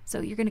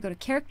 so you're going to go to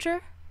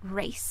character,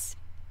 race,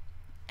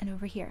 and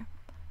over here,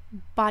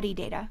 body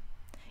data.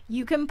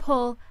 You can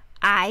pull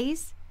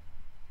eyes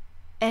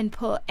and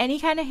pull any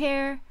kind of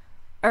hair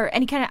or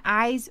any kind of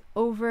eyes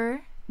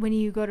over when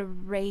you go to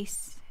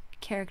race,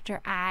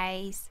 character,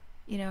 eyes,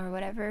 you know, or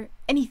whatever.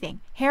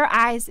 Anything. Hair,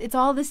 eyes, it's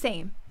all the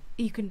same.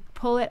 You can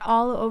pull it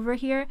all over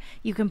here.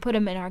 You can put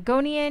them in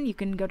Argonian. You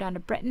can go down to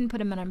Breton, put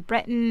them in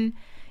Breton,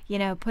 you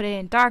know, put it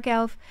in Dark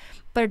Elf.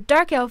 But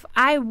Dark Elf,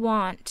 I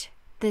want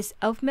this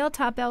elf male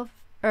top elf,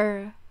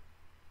 or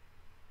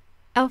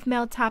elf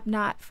male top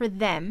knot for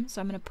them.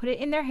 So I'm going to put it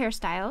in their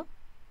hairstyle.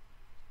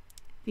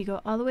 If you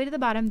go all the way to the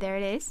bottom, there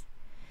it is.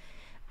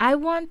 I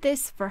want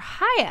this for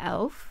high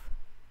elf.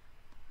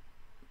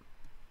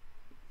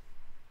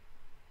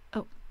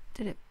 Oh,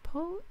 did it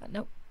pull?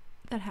 Nope,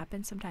 that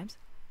happens sometimes.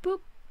 Boop,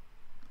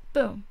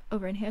 boom.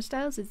 Over in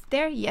hairstyles, it's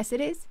there. Yes, it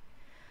is.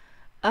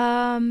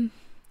 And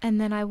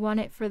then I want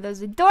it for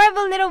those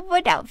adorable little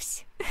wood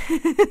elves.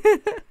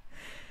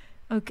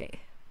 Okay.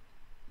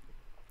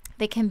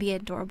 They can be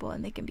adorable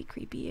and they can be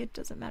creepy. It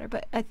doesn't matter.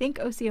 But I think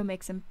OCO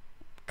makes them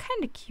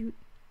kind of cute.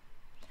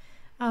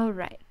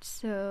 Alright,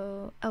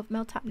 so elf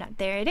male top knot.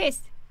 There it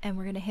is. And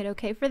we're going to hit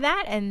OK for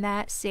that. And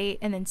then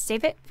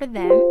save it for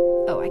them.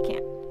 Oh, I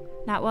can't.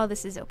 Not while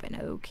this is open.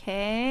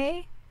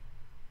 Okay.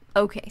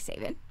 Okay,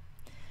 save it.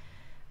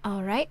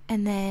 Alright,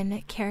 and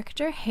then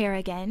character, hair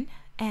again.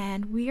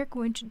 And we are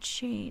going to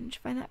change.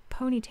 Find that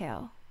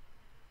ponytail.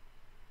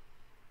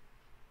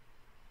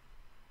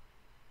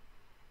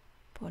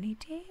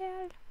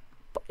 Ponytail.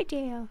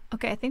 Ponytail.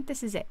 Okay, I think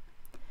this is it.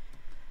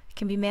 It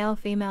can be male,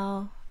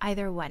 female,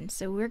 either one.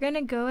 So we're going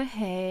to go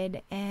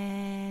ahead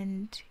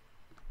and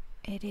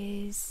it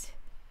is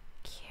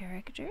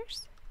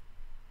characters.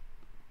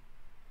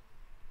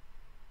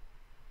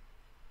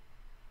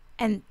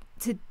 And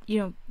to, you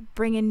know,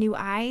 bring in new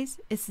eyes,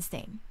 it's the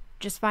same.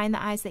 Just find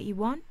the eyes that you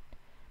want,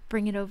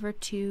 bring it over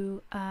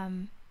to,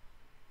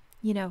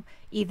 you know,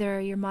 either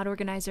your mod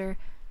organizer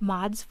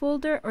mods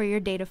folder or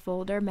your data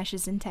folder,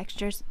 meshes and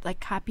textures,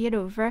 like copy it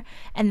over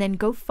and then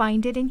go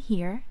find it in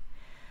here.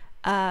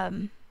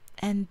 And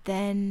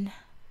then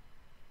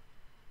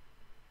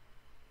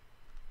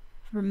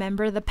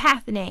remember the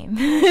path name.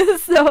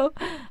 So,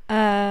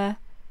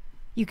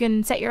 you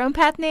can set your own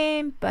path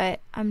name,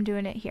 but I'm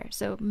doing it here.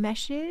 So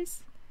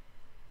meshes,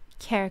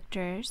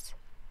 characters,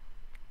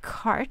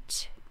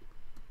 cart,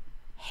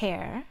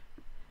 hair,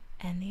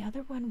 and the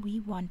other one we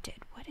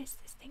wanted. What is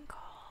this thing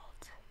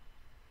called?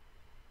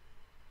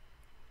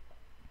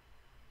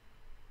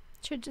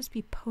 It should just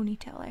be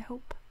ponytail, I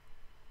hope.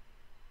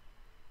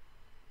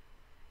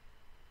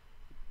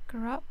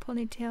 Garrot,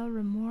 ponytail,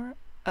 remore,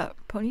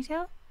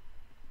 ponytail?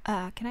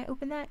 Can I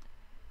open that?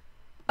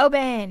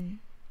 Open!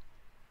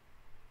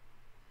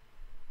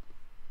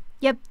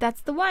 Yep, that's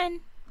the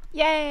one.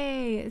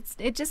 Yay!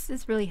 It just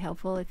is really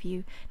helpful if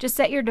you just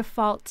set your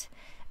default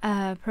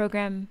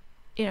program,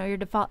 you know, your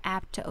default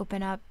app to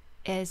open up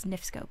is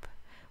NifScope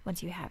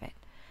once you have it.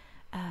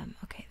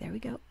 Okay, there we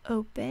go.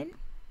 Open.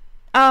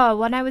 Oh,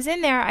 when I was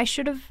in there, I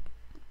should have...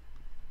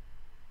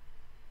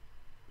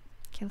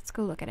 Okay, let's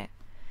go look at it.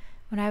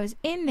 When I was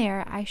in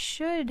there, I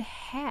should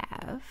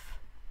have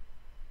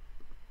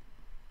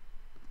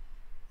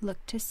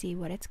looked to see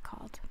what it's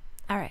called.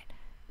 All right,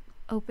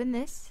 open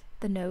this.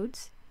 The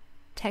nodes,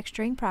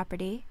 texturing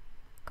property,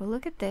 go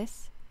look at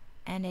this,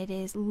 and it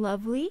is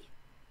lovely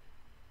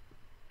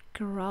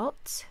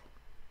Geralt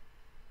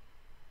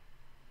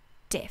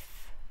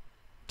diff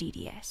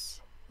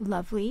DDS.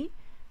 Lovely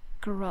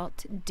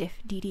Geralt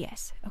diff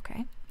DDS.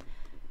 Okay.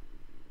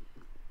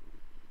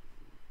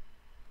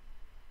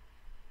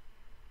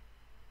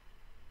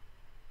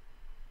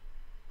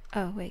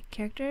 Oh, wait,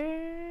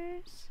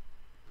 characters.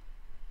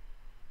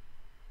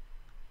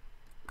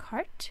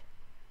 Cart.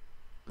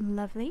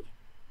 Lovely.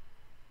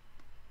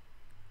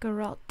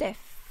 Geralt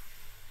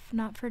diff.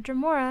 Not for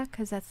Dremora,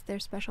 because that's their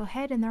special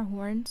head and their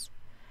horns.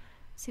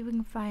 See if we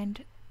can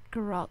find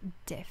Geralt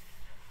diff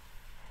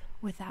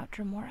without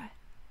Dremora.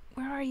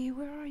 Where are you?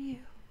 Where are you?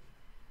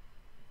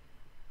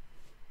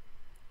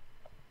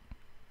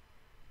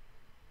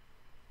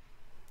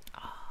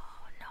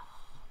 Oh no.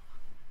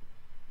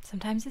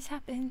 Sometimes this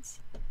happens.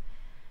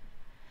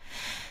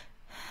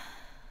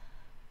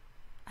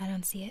 I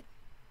don't see it.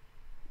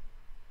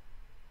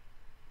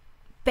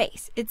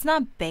 Base. It's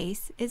not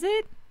base, is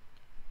it?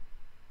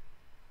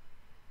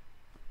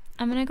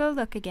 I'm gonna go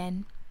look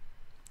again.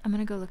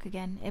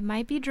 It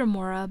might be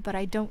Dremora, but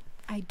I don't.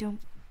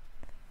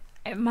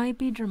 It might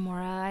be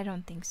Dremora. I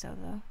don't think so,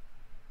 though.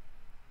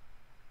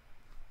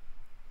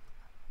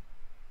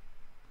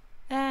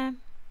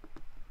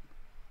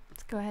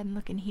 Let's go ahead and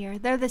look in here.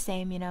 They're the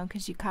same, you know,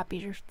 because you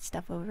copied your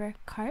stuff over.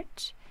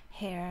 Cart,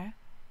 hair,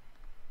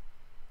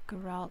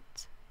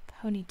 Geralt,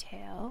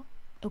 ponytail.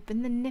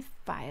 Open the NIF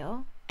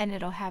file, and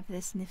it'll have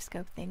this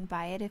NifScope thing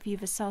by it if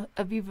you've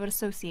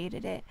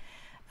associated it.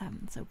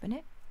 Let's open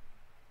it.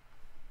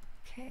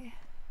 Okay.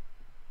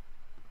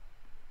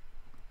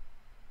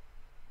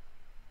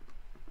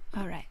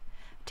 All right.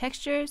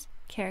 Textures,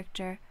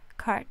 character,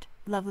 cart,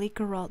 lovely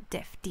Geralt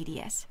diff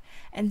DDS.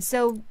 And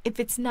so if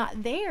it's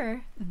not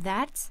there,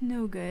 that's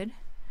no good.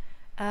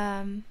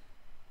 I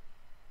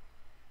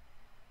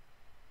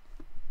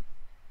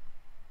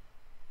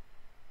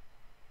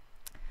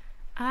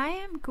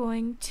am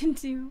going to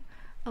do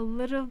a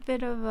little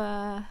bit of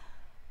a...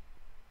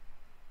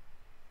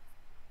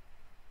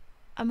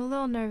 I'm a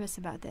little nervous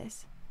about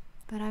this,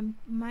 but I'm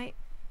going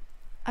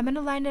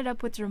to line it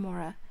up with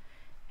Dremora.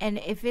 And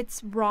if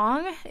it's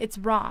wrong, it's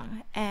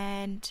wrong.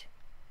 And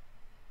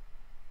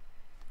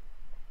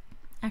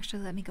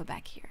actually, let me go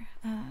back here.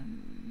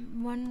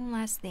 One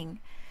last thing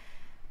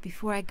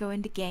before I go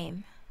into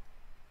game.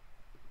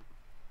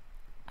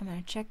 I'm going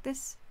to check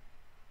this.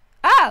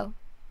 Oh!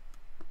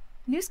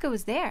 NewScope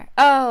was there.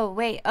 Oh,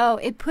 wait. Oh,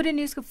 it put a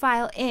NewScope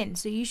file in.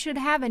 So you should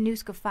have a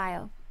NewScope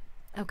file.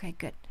 Okay,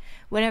 good.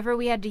 Whenever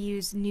we had to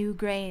use new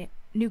gray,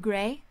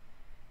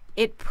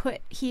 he put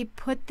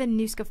the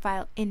NewScope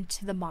file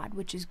into the mod,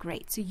 which is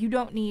great. So you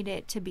don't need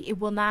it to be, it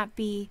will not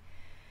be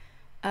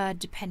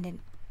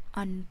dependent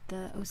on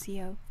the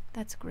OCO.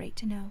 That's great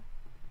to know.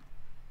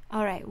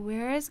 All right,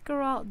 where is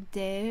Geralt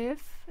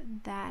diff?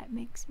 That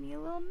makes me a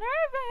little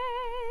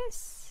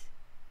nervous.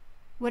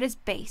 What is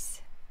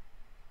base?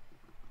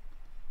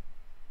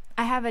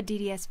 I have a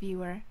DDS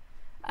viewer.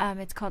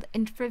 It's called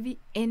InfanView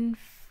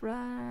or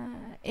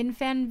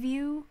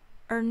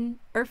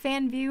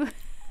FanView.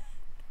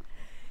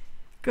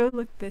 Go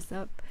look this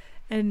up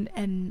and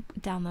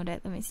download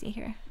it. Let me see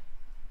here.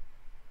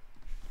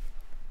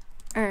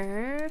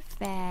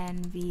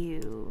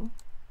 FanView.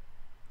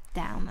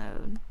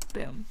 Download.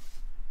 Boom.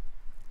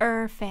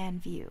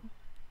 FanView.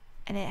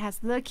 And it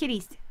has little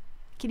kitty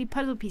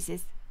puzzle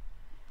pieces.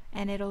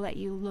 And it'll let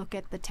you look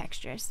at the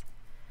textures.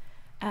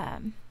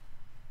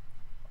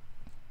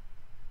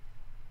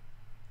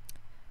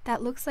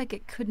 that looks like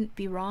it couldn't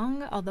be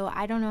wrong, although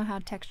I don't know how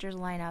textures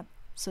line up,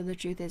 so the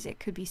truth is it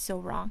could be so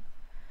wrong.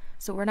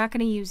 So we're not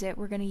going to use it.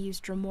 We're going to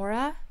use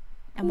Dremora,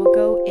 and we'll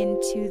go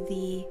into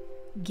the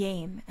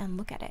game and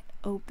look at it.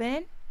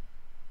 Open.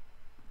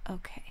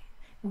 Okay.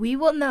 We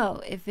will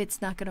know if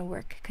it's not going to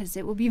work, because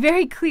it will be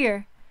very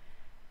clear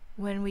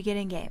when we get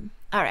in game.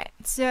 Alright,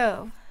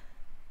 so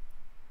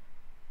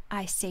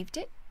I saved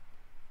it,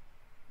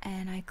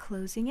 and I'm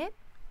closing it.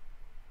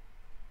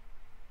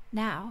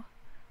 Now,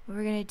 what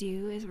we're going to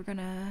do is we're going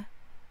to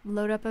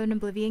load up an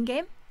Oblivion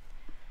game.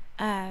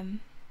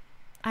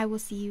 I will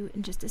see you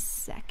in just a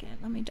second.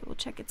 Let me double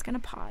check it's going to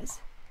pause.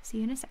 See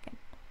you in a second.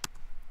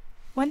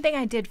 One thing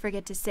I did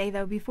forget to say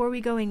though before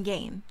we go in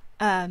game,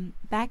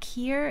 back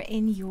here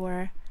in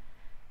your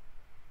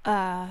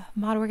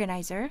mod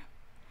organizer,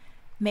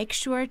 make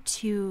sure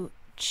to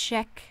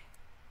check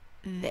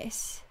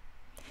this.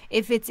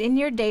 If it's in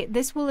your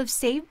this will have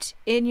saved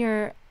in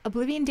your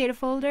Oblivion data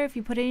folder. If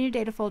you put it in your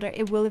data folder,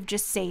 it will have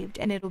just saved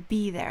and it'll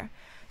be there.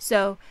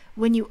 So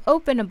when you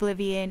open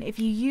Oblivion, if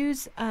you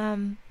use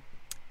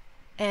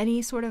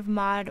any sort of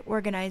mod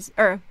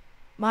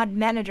mod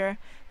manager,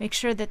 make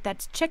sure that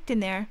that's checked in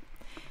there.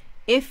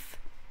 If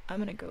I'm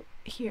gonna go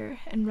here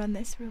and run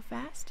this real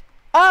fast.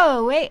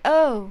 Oh wait,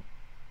 oh,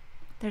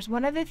 there's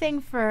one other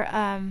thing for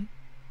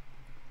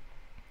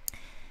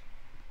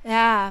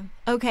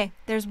okay,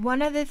 there's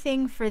one other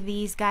thing for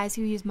these guys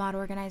who use mod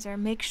organizer.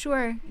 Make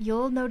sure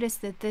you'll notice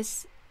that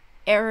this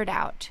errored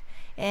out,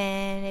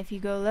 and if you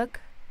go look,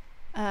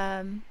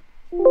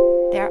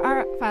 there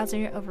are files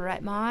in your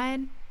overwrite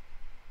mod.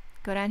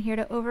 Go down here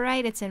to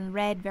overwrite. It's in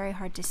red, very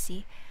hard to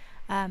see,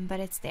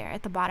 but it's there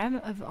at the bottom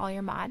of all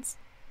your mods.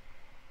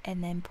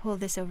 And then pull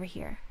this over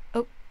here.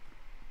 Oh,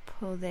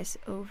 pull this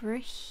over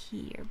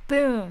here.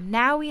 Boom!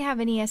 Now we have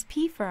an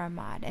ESP for our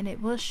mod, and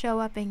it will show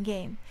up in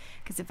game.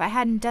 Because if I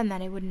hadn't done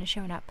that, it wouldn't have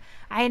shown up.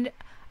 I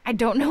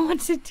don't know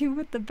what to do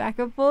with the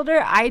backup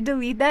folder. I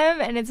delete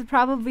them, and it's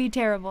probably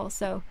terrible.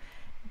 So,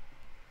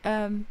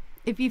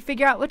 if you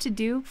figure out what to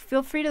do,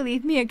 feel free to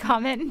leave me a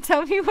comment and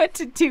tell me what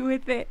to do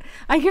with it.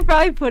 I could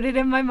probably put it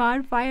in my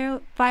mod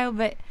file,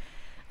 but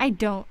I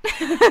don't.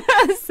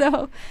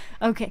 So,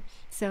 okay.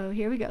 So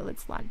here we go.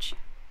 Let's launch.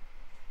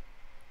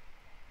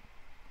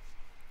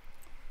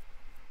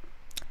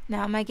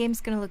 Now my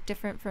game's going to look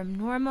different from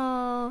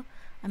normal.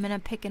 I'm going to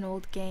pick an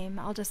old game.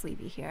 I'll just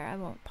leave you here. I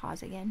won't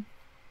pause again.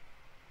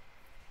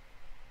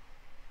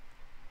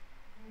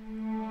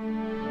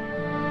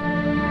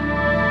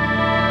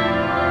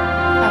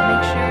 I'll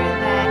make sure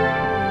that...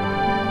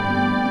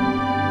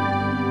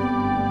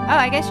 Oh,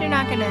 I guess you're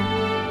not going to...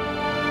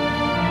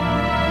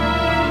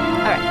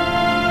 Alright.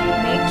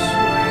 Make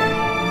sure...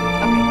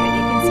 Okay, good.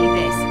 You can see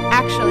this.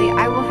 Actually,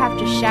 I will have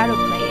to shadow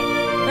play it.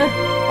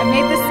 I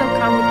made this so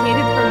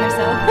complicated for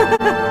myself.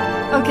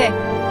 Okay.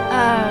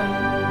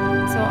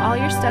 So all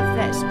your stuff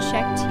that's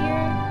checked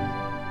here,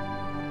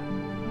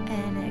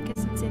 and I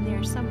guess it's in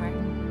there somewhere.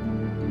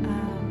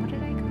 What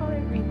did I call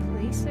it?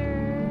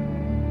 Replacer.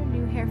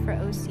 New hair for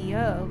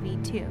OCO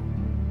V2.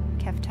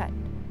 Kef Tut.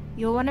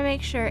 You'll want to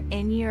make sure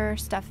in your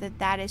stuff that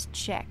that is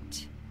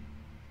checked.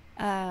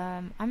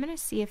 I'm gonna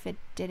see if it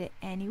did it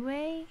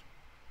anyway.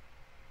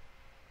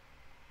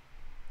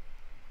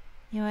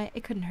 You know what?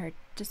 It couldn't hurt.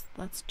 Just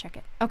let's check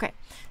it. Okay.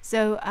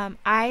 So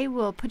I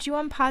will put you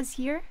on pause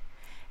here,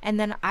 and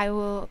then I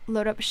will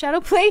load up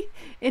Shadowplay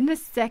in a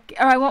sec.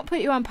 Or I won't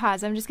put you on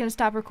pause. I'm just gonna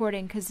stop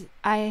recording because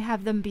I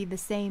have them be the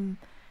same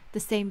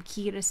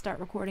key to start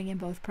recording in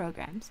both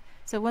programs.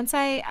 So once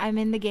I'm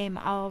in the game,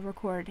 I'll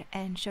record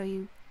and show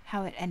you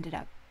how it ended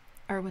up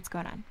or what's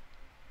going on.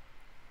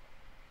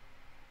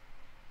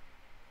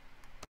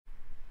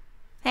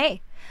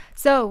 Hey,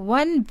 so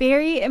one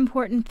very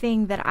important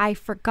thing that I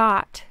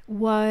forgot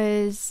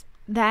was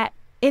that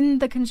in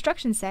the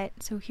construction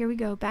set, so here we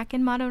go, back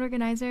in mod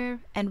organizer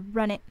and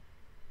run it.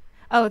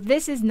 Oh,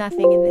 this is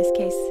nothing in this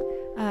case.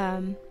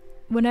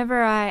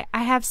 Whenever I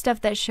have stuff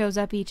that shows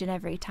up each and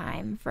every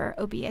time for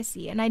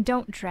OBSE, and I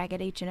don't drag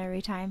it each and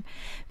every time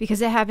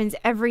because it happens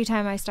every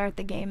time I start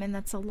the game, and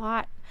that's a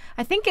lot.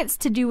 I think it's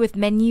to do with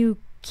menu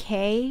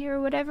K or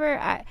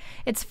whatever.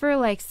 It's for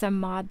like some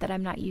mod that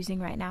I'm not using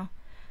right now.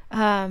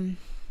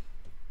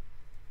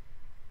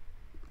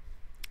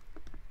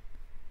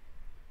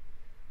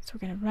 So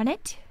we're gonna run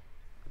it.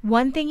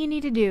 One thing you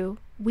need to do,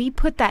 we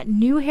put that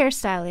new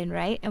hairstyle in,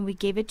 right? And we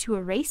gave it to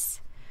a race.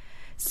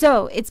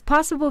 So it's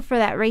possible for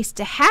that race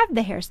to have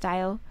the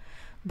hairstyle,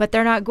 but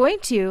they're not going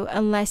to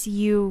unless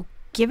you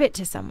give it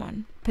to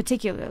someone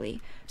particularly.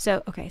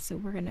 So, okay, so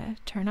we're gonna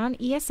turn on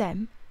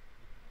ESM.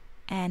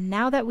 And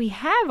now that we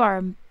have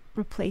our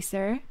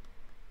replacer,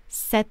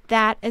 set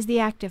that as the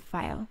active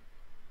file.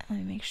 Let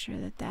me make sure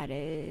that that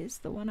is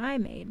the one I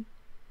made.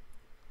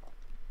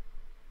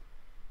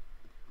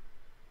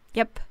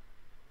 Yep.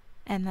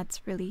 And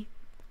that's really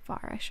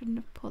far. I shouldn't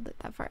have pulled it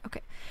that far. Okay.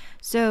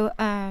 So,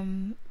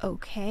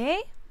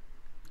 okay.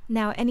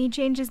 Now, any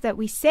changes that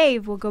we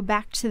save will go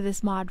back to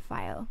this mod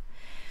file.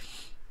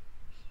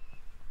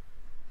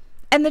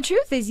 And the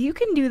truth is, you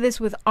can do this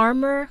with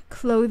armor,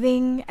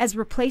 clothing, as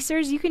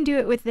replacers. You can do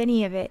it with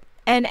any of it.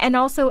 And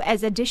also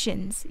as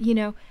additions, you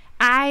know,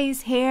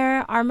 eyes,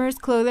 hair, armors,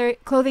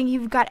 clothing,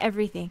 you've got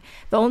everything.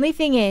 The only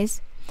thing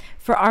is,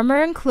 for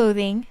armor and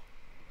clothing,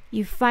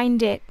 you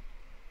find it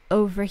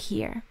over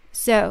here.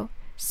 So,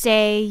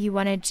 say you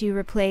wanted to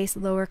replace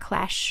lower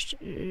class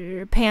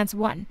pants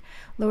 1.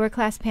 Lower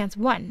class pants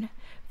 1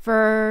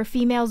 for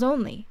females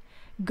only.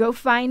 Go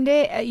find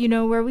it. You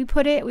know where we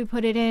put it? We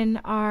put it in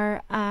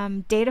our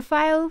data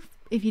file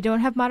if you don't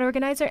have Mod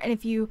Organizer. And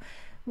if you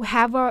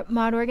have our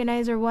Mod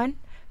Organizer 1,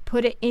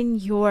 put it in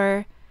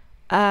your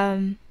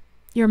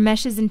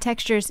meshes and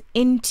textures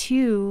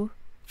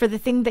for the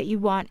thing that you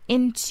want,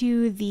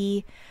 into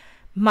the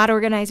Mod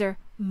Organizer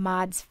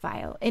mods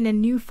file in a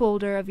new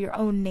folder of your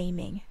own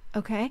naming.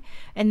 Okay?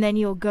 And then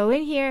you'll go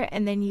in here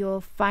and then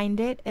you'll find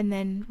it and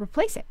then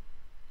replace it.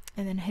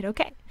 And then hit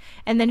OK.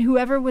 And then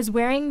whoever was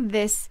wearing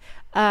this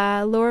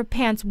lower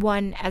pants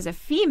 1 as a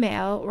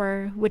female,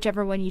 or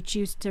whichever one you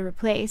choose to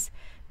replace,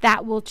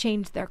 that will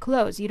change their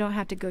clothes. You don't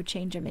have to go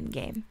change them in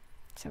game.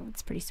 So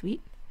it's pretty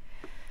sweet.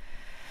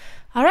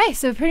 All right,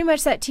 so pretty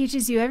much that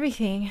teaches you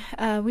everything.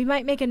 We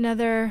might make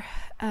another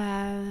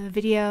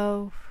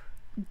video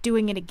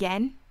doing it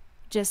again,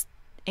 just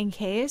in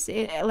case,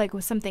 like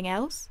with something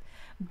else.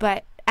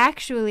 But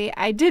actually,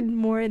 I did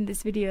more in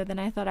this video than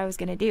I thought I was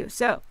going to do.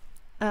 So,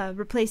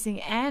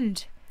 replacing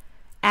and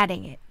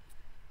adding it.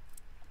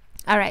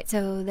 All right,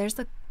 so there's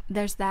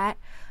that.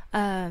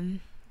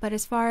 But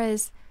as far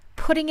as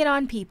putting it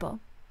on people,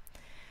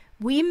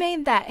 we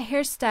made that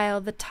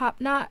hairstyle the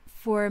top knot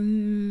for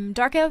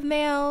dark elf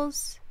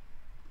males,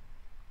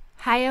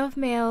 high elf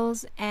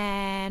males,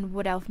 and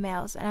wood elf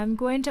males. And I'm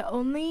going to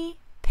only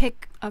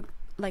pick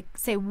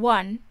say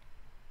 1.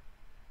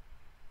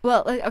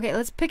 Well, okay,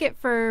 let's pick it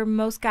for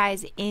most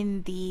guys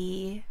in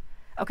the...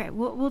 Okay,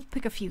 we'll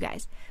pick a few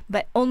guys,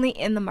 but only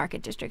in the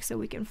market district so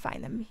we can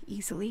find them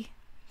easily.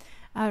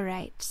 All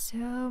right,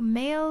 so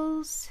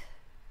males.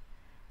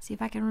 See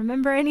if I can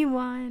remember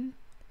anyone.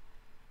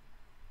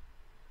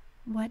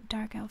 What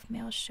dark elf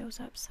male shows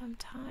up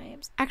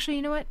sometimes? Actually,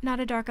 you know what? Not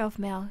a dark elf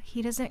male.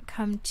 He doesn't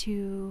come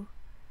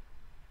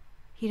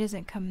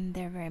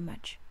there very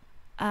much.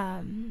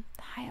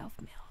 High elf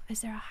male.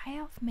 Is there a high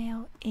elf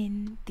male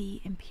in the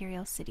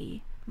Imperial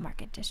City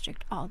Market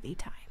District all the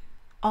time?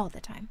 All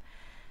the time.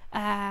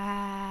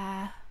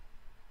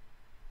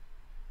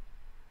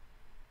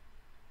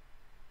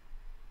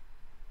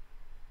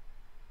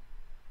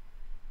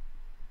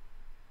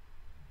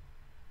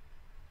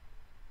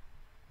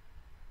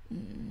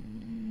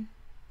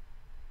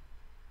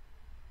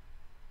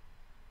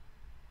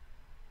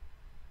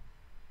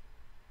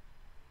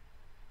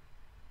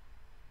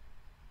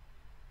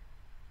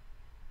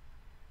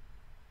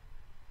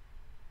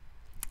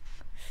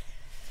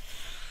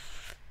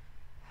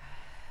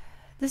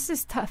 This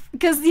is tough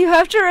because you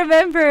have to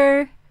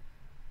remember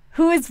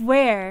who is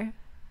where,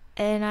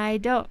 and I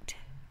don't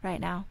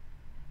right now.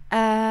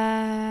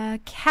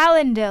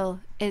 Calendil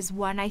is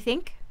one, I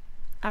think.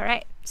 All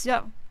right,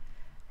 so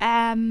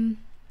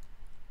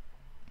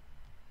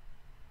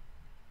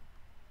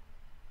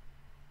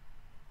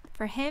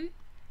for him,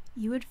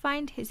 you would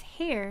find his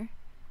hair,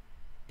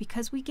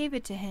 because we gave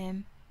it to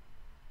him,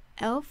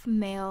 elf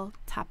male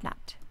top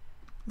knot.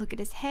 Look at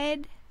his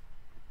head.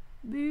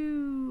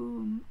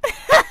 Boom.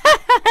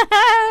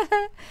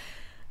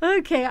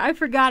 Okay, I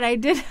forgot I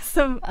did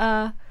some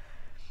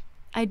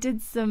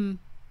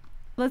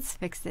let's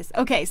fix this.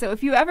 Okay, so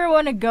if you ever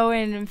want to go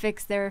in and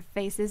fix their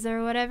faces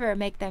or whatever, or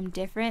make them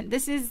different,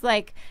 this is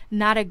like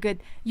not a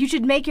good... You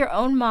should make your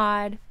own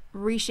mod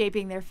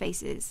reshaping their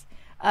faces,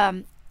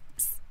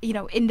 you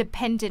know,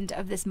 independent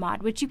of this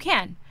mod, which you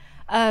can.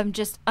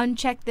 Just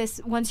uncheck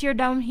this once you're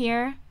done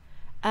here.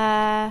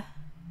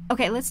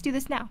 Okay, let's do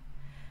this now.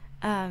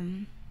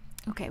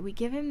 Okay, we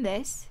give him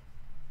this.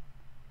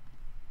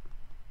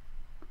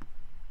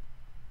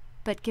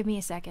 But give me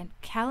a second.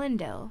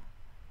 Calendil,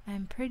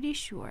 I'm pretty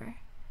sure,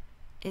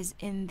 is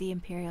in the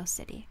Imperial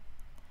City.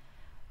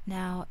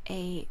 Now,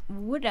 a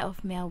wood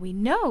elf male we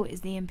know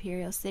is the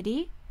Imperial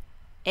City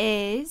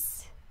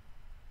is...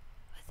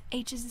 What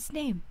H is his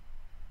name?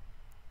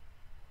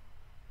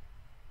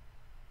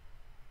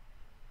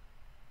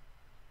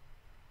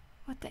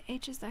 What the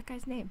H is that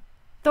guy's name?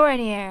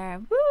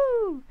 Thornir!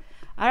 Woo!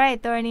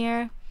 Alright,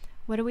 Thornir.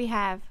 What do we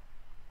have?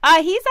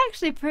 He's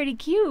actually pretty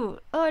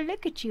cute. Oh,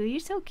 look at you. You're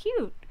so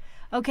cute.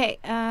 Okay,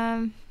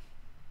 no,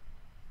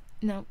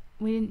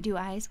 we didn't do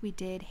eyes. We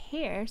did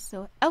hair.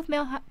 So, elf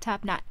male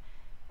top knot.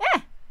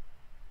 Yeah,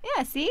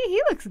 see?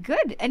 He looks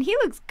good. And he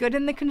looks good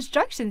in the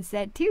construction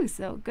set, too.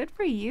 So, good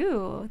for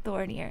you,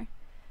 Thornir.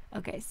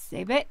 Okay,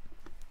 save it.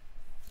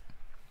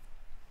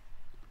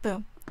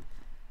 Boom.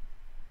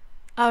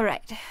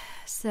 Alright,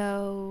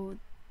 so...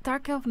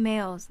 Dark elf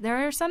males.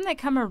 There are some that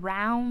come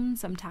around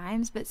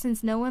sometimes, but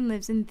since no one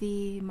lives in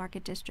the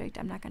market district,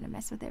 I'm not going to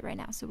mess with it right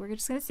now. So we're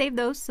just going to save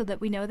those so that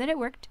we know that it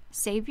worked.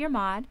 Save your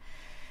mod.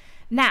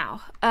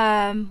 Now,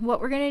 what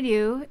we're going to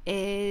do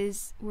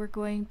is we're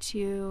going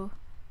to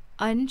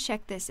uncheck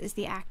this as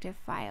the active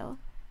file,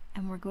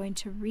 and we're going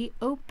to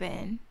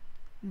reopen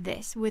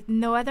this with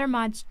no other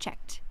mods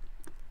checked.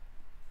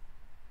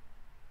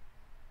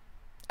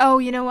 Oh,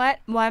 you know what?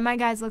 Why my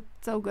guys look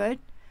so good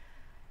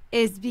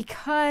is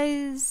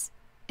because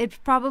it's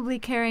probably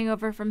carrying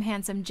over from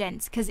Handsome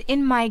Gents, because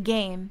in my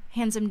game,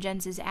 Handsome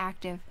Gents is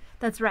active.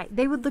 That's right.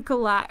 They would look a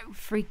lot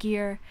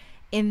freakier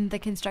in the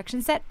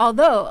construction set,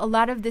 although a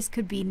lot of this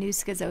could be new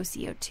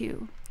Skazosio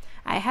too.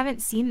 I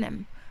haven't seen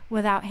them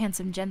without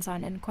Handsome Gents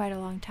on in quite a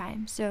long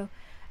time. So,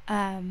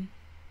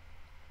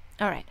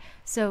 alright.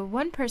 So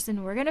one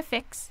person we're going to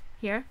fix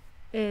here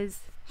is,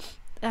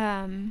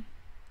 who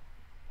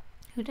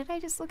did I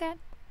just look at?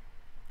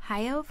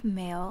 High Elf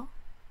Male.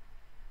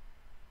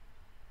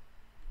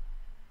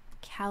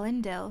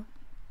 Calendil.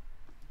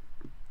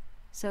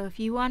 So if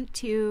you want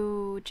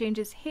to change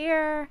his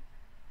hair,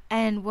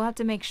 and we'll have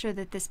to make sure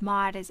that this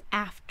mod is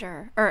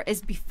after, or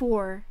is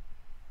before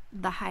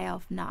the High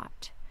Elf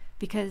Knot.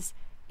 Because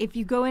if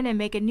you go in and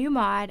make a new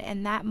mod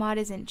and that mod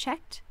isn't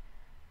checked,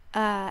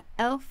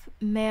 Elf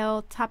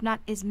Male Top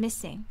Knot is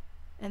missing.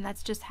 And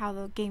that's just how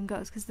the game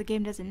goes, because the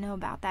game doesn't know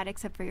about that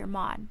except for your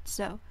mod.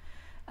 So,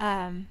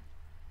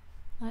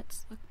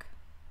 let's look.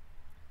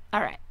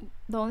 Alright,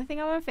 the only thing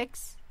I want to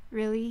fix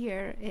really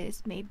here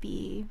is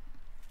maybe...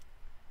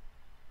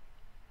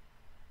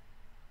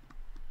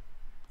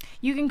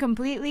 You can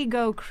completely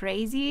go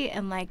crazy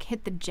and like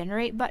hit the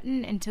generate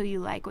button until you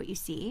like what you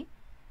see.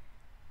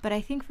 But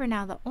I think for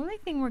now, the only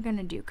thing we're going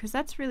to do, because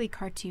that's really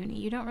cartoony,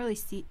 you don't really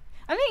see,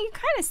 I mean, you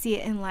kind of see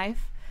it in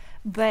life,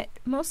 but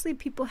mostly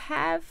people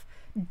have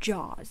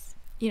jaws.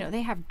 You know,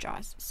 they have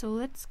jaws. So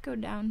let's go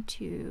down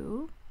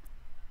to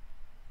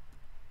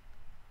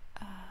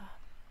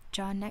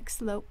jaw neck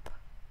slope.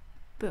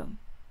 Boom.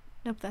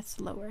 Nope, that's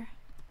lower.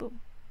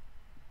 Boom.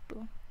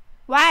 Boom.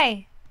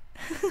 Why?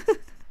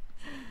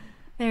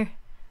 There.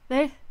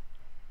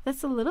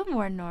 That's a little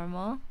more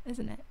normal,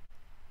 isn't it?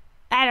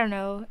 I don't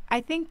know. I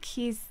think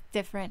he's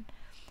different.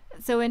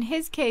 So in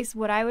his case,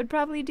 what I would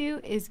probably do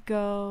is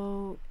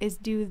do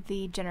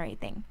the generate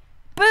thing.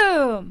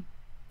 Boom!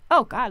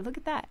 Oh God, look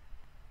at that.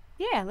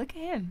 Yeah, look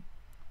at him.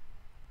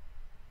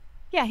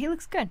 Yeah, he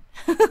looks good.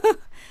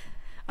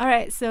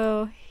 Alright,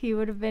 so he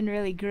would have been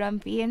really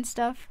grumpy and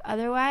stuff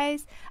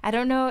otherwise. I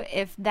don't know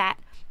if that...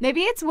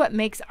 Maybe it's what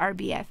makes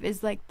RBF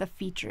is like the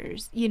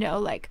features, you know,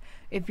 like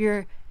if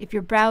your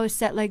brow is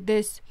set like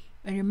this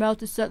and your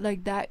mouth is set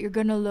like that, you're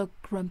gonna look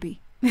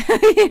grumpy.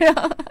 You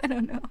know, I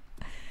don't know.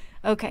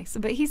 Okay, so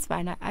but he's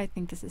fine. I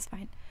think this is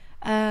fine.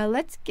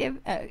 Let's give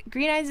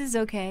green eyes is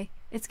okay.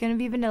 It's gonna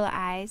be vanilla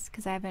eyes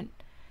because I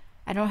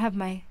don't have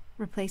my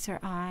replacer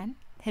on.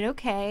 Hit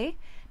okay.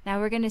 Now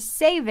we're gonna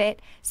save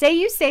it. Say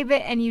you save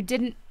it and you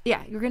didn't.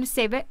 Yeah, you're gonna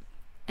save it,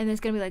 and then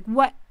it's gonna be like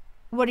what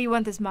do you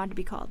want this mod to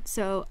be called?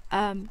 So,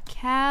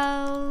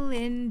 Calendil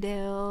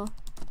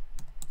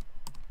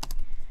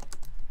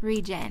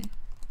Regen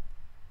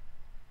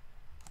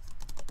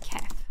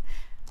Kef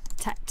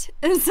Tut.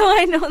 And so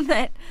I know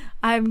that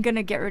I'm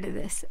gonna get rid of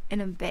this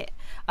in a bit.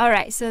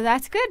 Alright, so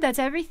that's good. That's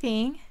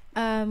everything.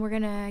 We're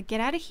gonna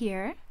get out of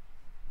here.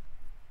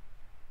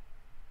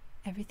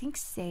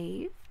 Everything's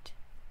saved.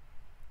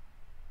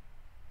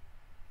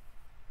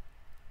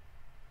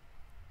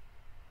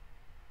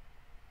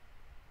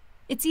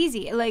 It's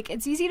easy. Like,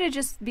 it's easy to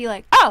just be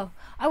like, oh,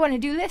 I want to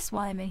do this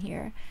while I'm in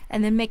here.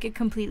 And then make a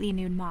completely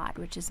new mod,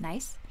 which is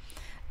nice.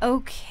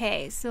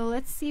 Okay, so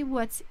let's see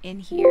what's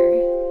in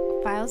here.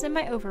 Files in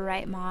my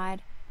overwrite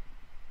mod.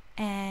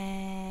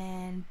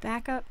 And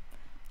backup.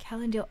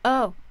 Calendil.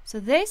 Oh, so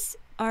this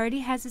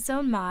already has its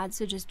own mod.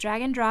 So just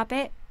drag and drop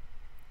it.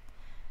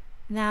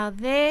 Now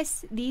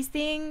these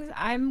things,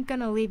 I'm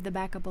going to leave the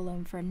backup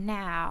alone for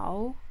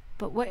now.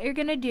 But what you're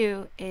going to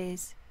do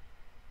is...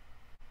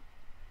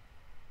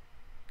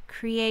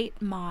 create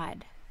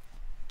mod.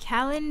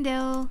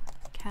 Calendil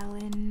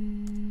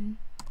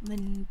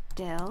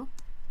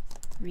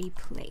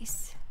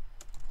replace.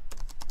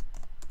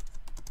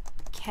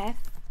 Kef.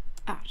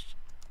 Oh,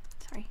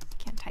 sorry,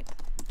 can't type.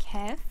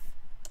 Kef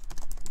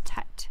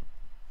Tut.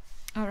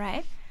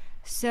 Alright,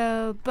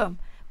 so boom.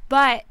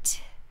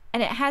 But,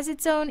 and it has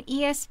its own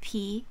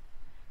ESP,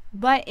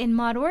 but in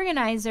Mod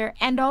Organizer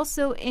and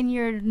also in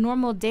your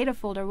normal data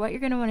folder, what you're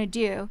going to want to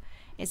do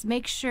is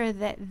make sure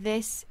that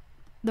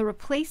the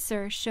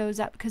replacer shows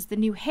up, because the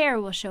new hair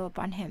will show up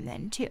on him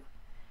then too.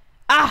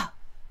 Ah!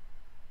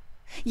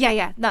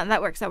 Yeah, no,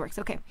 that works,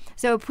 okay.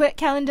 So put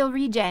Calendil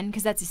Regen,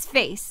 because that's his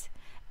face,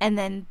 and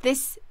then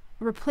this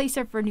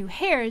replacer for new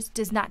hairs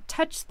does not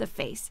touch the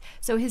face.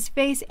 So his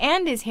face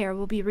and his hair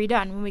will be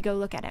redone when we go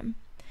look at him.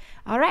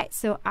 Alright,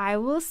 so I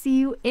will see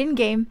you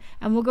in-game,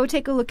 and we'll go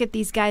take a look at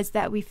these guys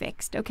that we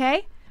fixed,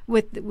 okay?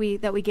 That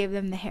we gave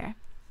them the hair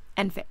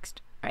and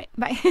fixed. Alright,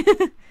 bye.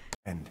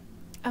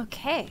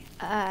 Okay,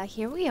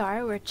 here we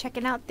are. We're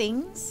checking out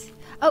things.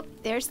 Oh,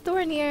 there's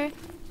Thornir.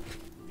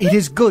 It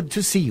is good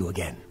to see you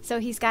again. So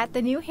he's got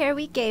the new hair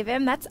we gave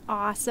him. That's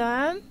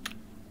awesome.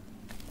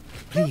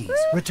 Please,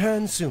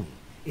 return soon.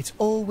 It's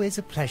always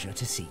a pleasure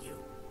to see you.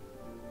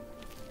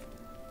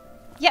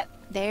 Yep,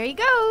 There he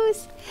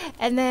goes.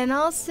 And then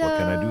also... What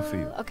can I do for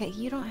you? Okay,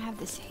 you don't have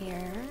this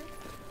hair.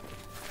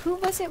 Who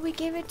was it we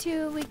gave it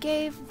to? We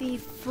gave the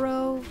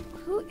fro...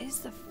 Who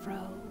is the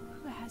fro?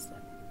 Who has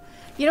them?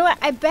 You know what?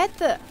 I bet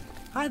the...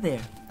 Hi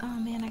there. Oh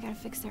man, I gotta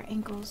fix their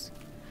ankles.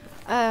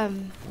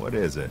 What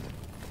is it?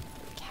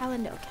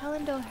 Calendo.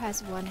 Calendo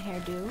has one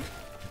hairdo.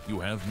 You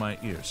have my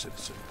ear,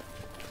 citizen.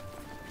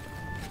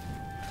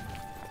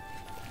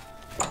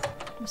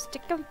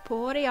 Mystic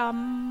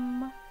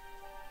Emporium.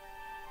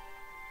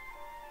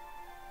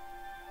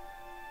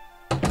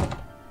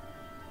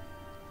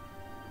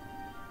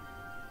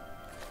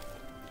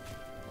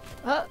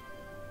 Oh.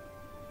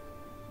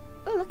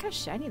 Oh, look how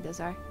shiny those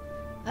are.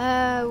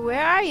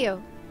 Where are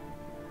you?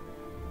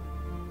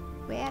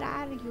 Where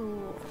are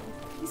you?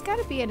 He's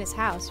gotta be in his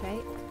house,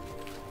 right?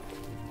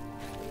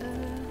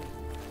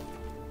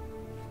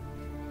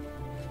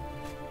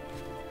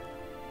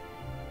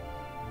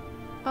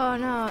 Oh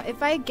no,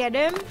 if I get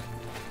him...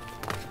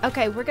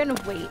 Okay, we're gonna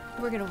wait.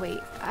 We're gonna wait.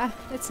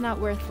 It's not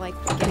worth, like,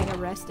 getting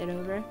arrested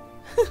over.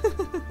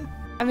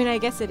 I mean, I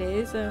guess it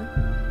is.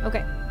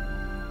 Okay.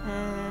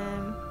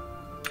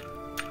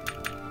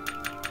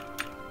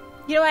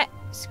 You know what?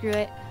 Screw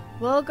it.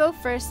 We'll go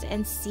first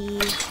and see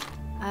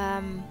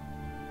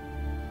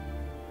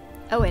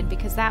Owen,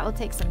 because that will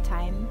take some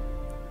time.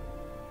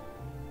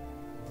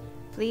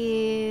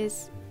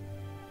 Please.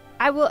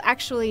 I will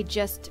actually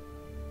just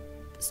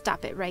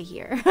stop it right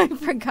here. I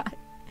forgot.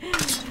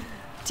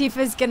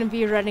 Tifa's gonna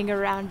be running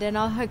around in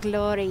all her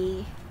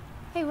glory.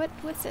 Hey,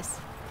 what's this?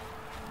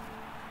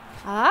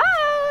 Ah,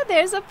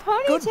 there's a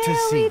ponytail Good to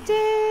see we you.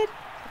 did.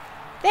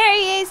 There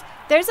he is.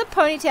 There's a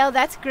ponytail.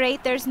 That's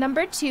great. There's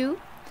number 2.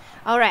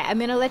 All right, I'm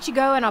gonna let you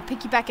go, and I'll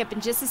pick you back up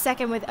in just a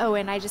second with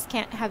Owen. I just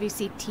can't have you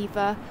see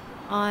Tifa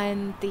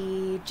on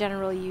the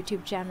general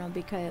YouTube channel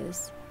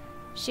because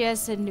she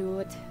has a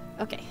nude.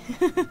 Okay.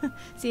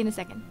 See you in a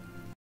second.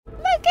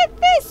 Look at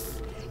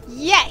this!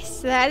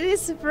 Yes, that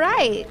is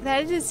right.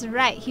 That is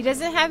right. He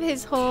doesn't have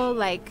his whole,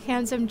 like,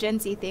 handsome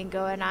Gen-Z thing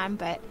going on,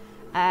 but,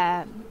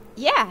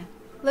 yeah.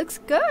 Looks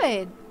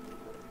good.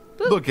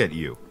 Boop. Look at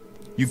you.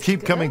 You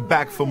keep coming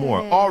back for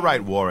more. All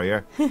right,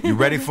 warrior. You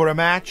ready for a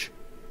match?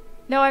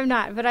 No, I'm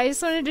not, but I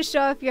just wanted to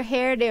show off your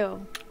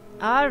hairdo.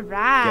 All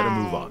right. Gotta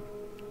move on.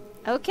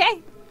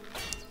 Okay.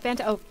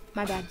 Oh,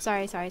 my bad.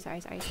 Sorry.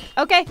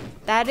 Okay,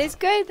 that is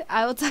good.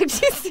 I will talk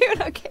to you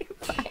soon. Okay,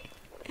 bye.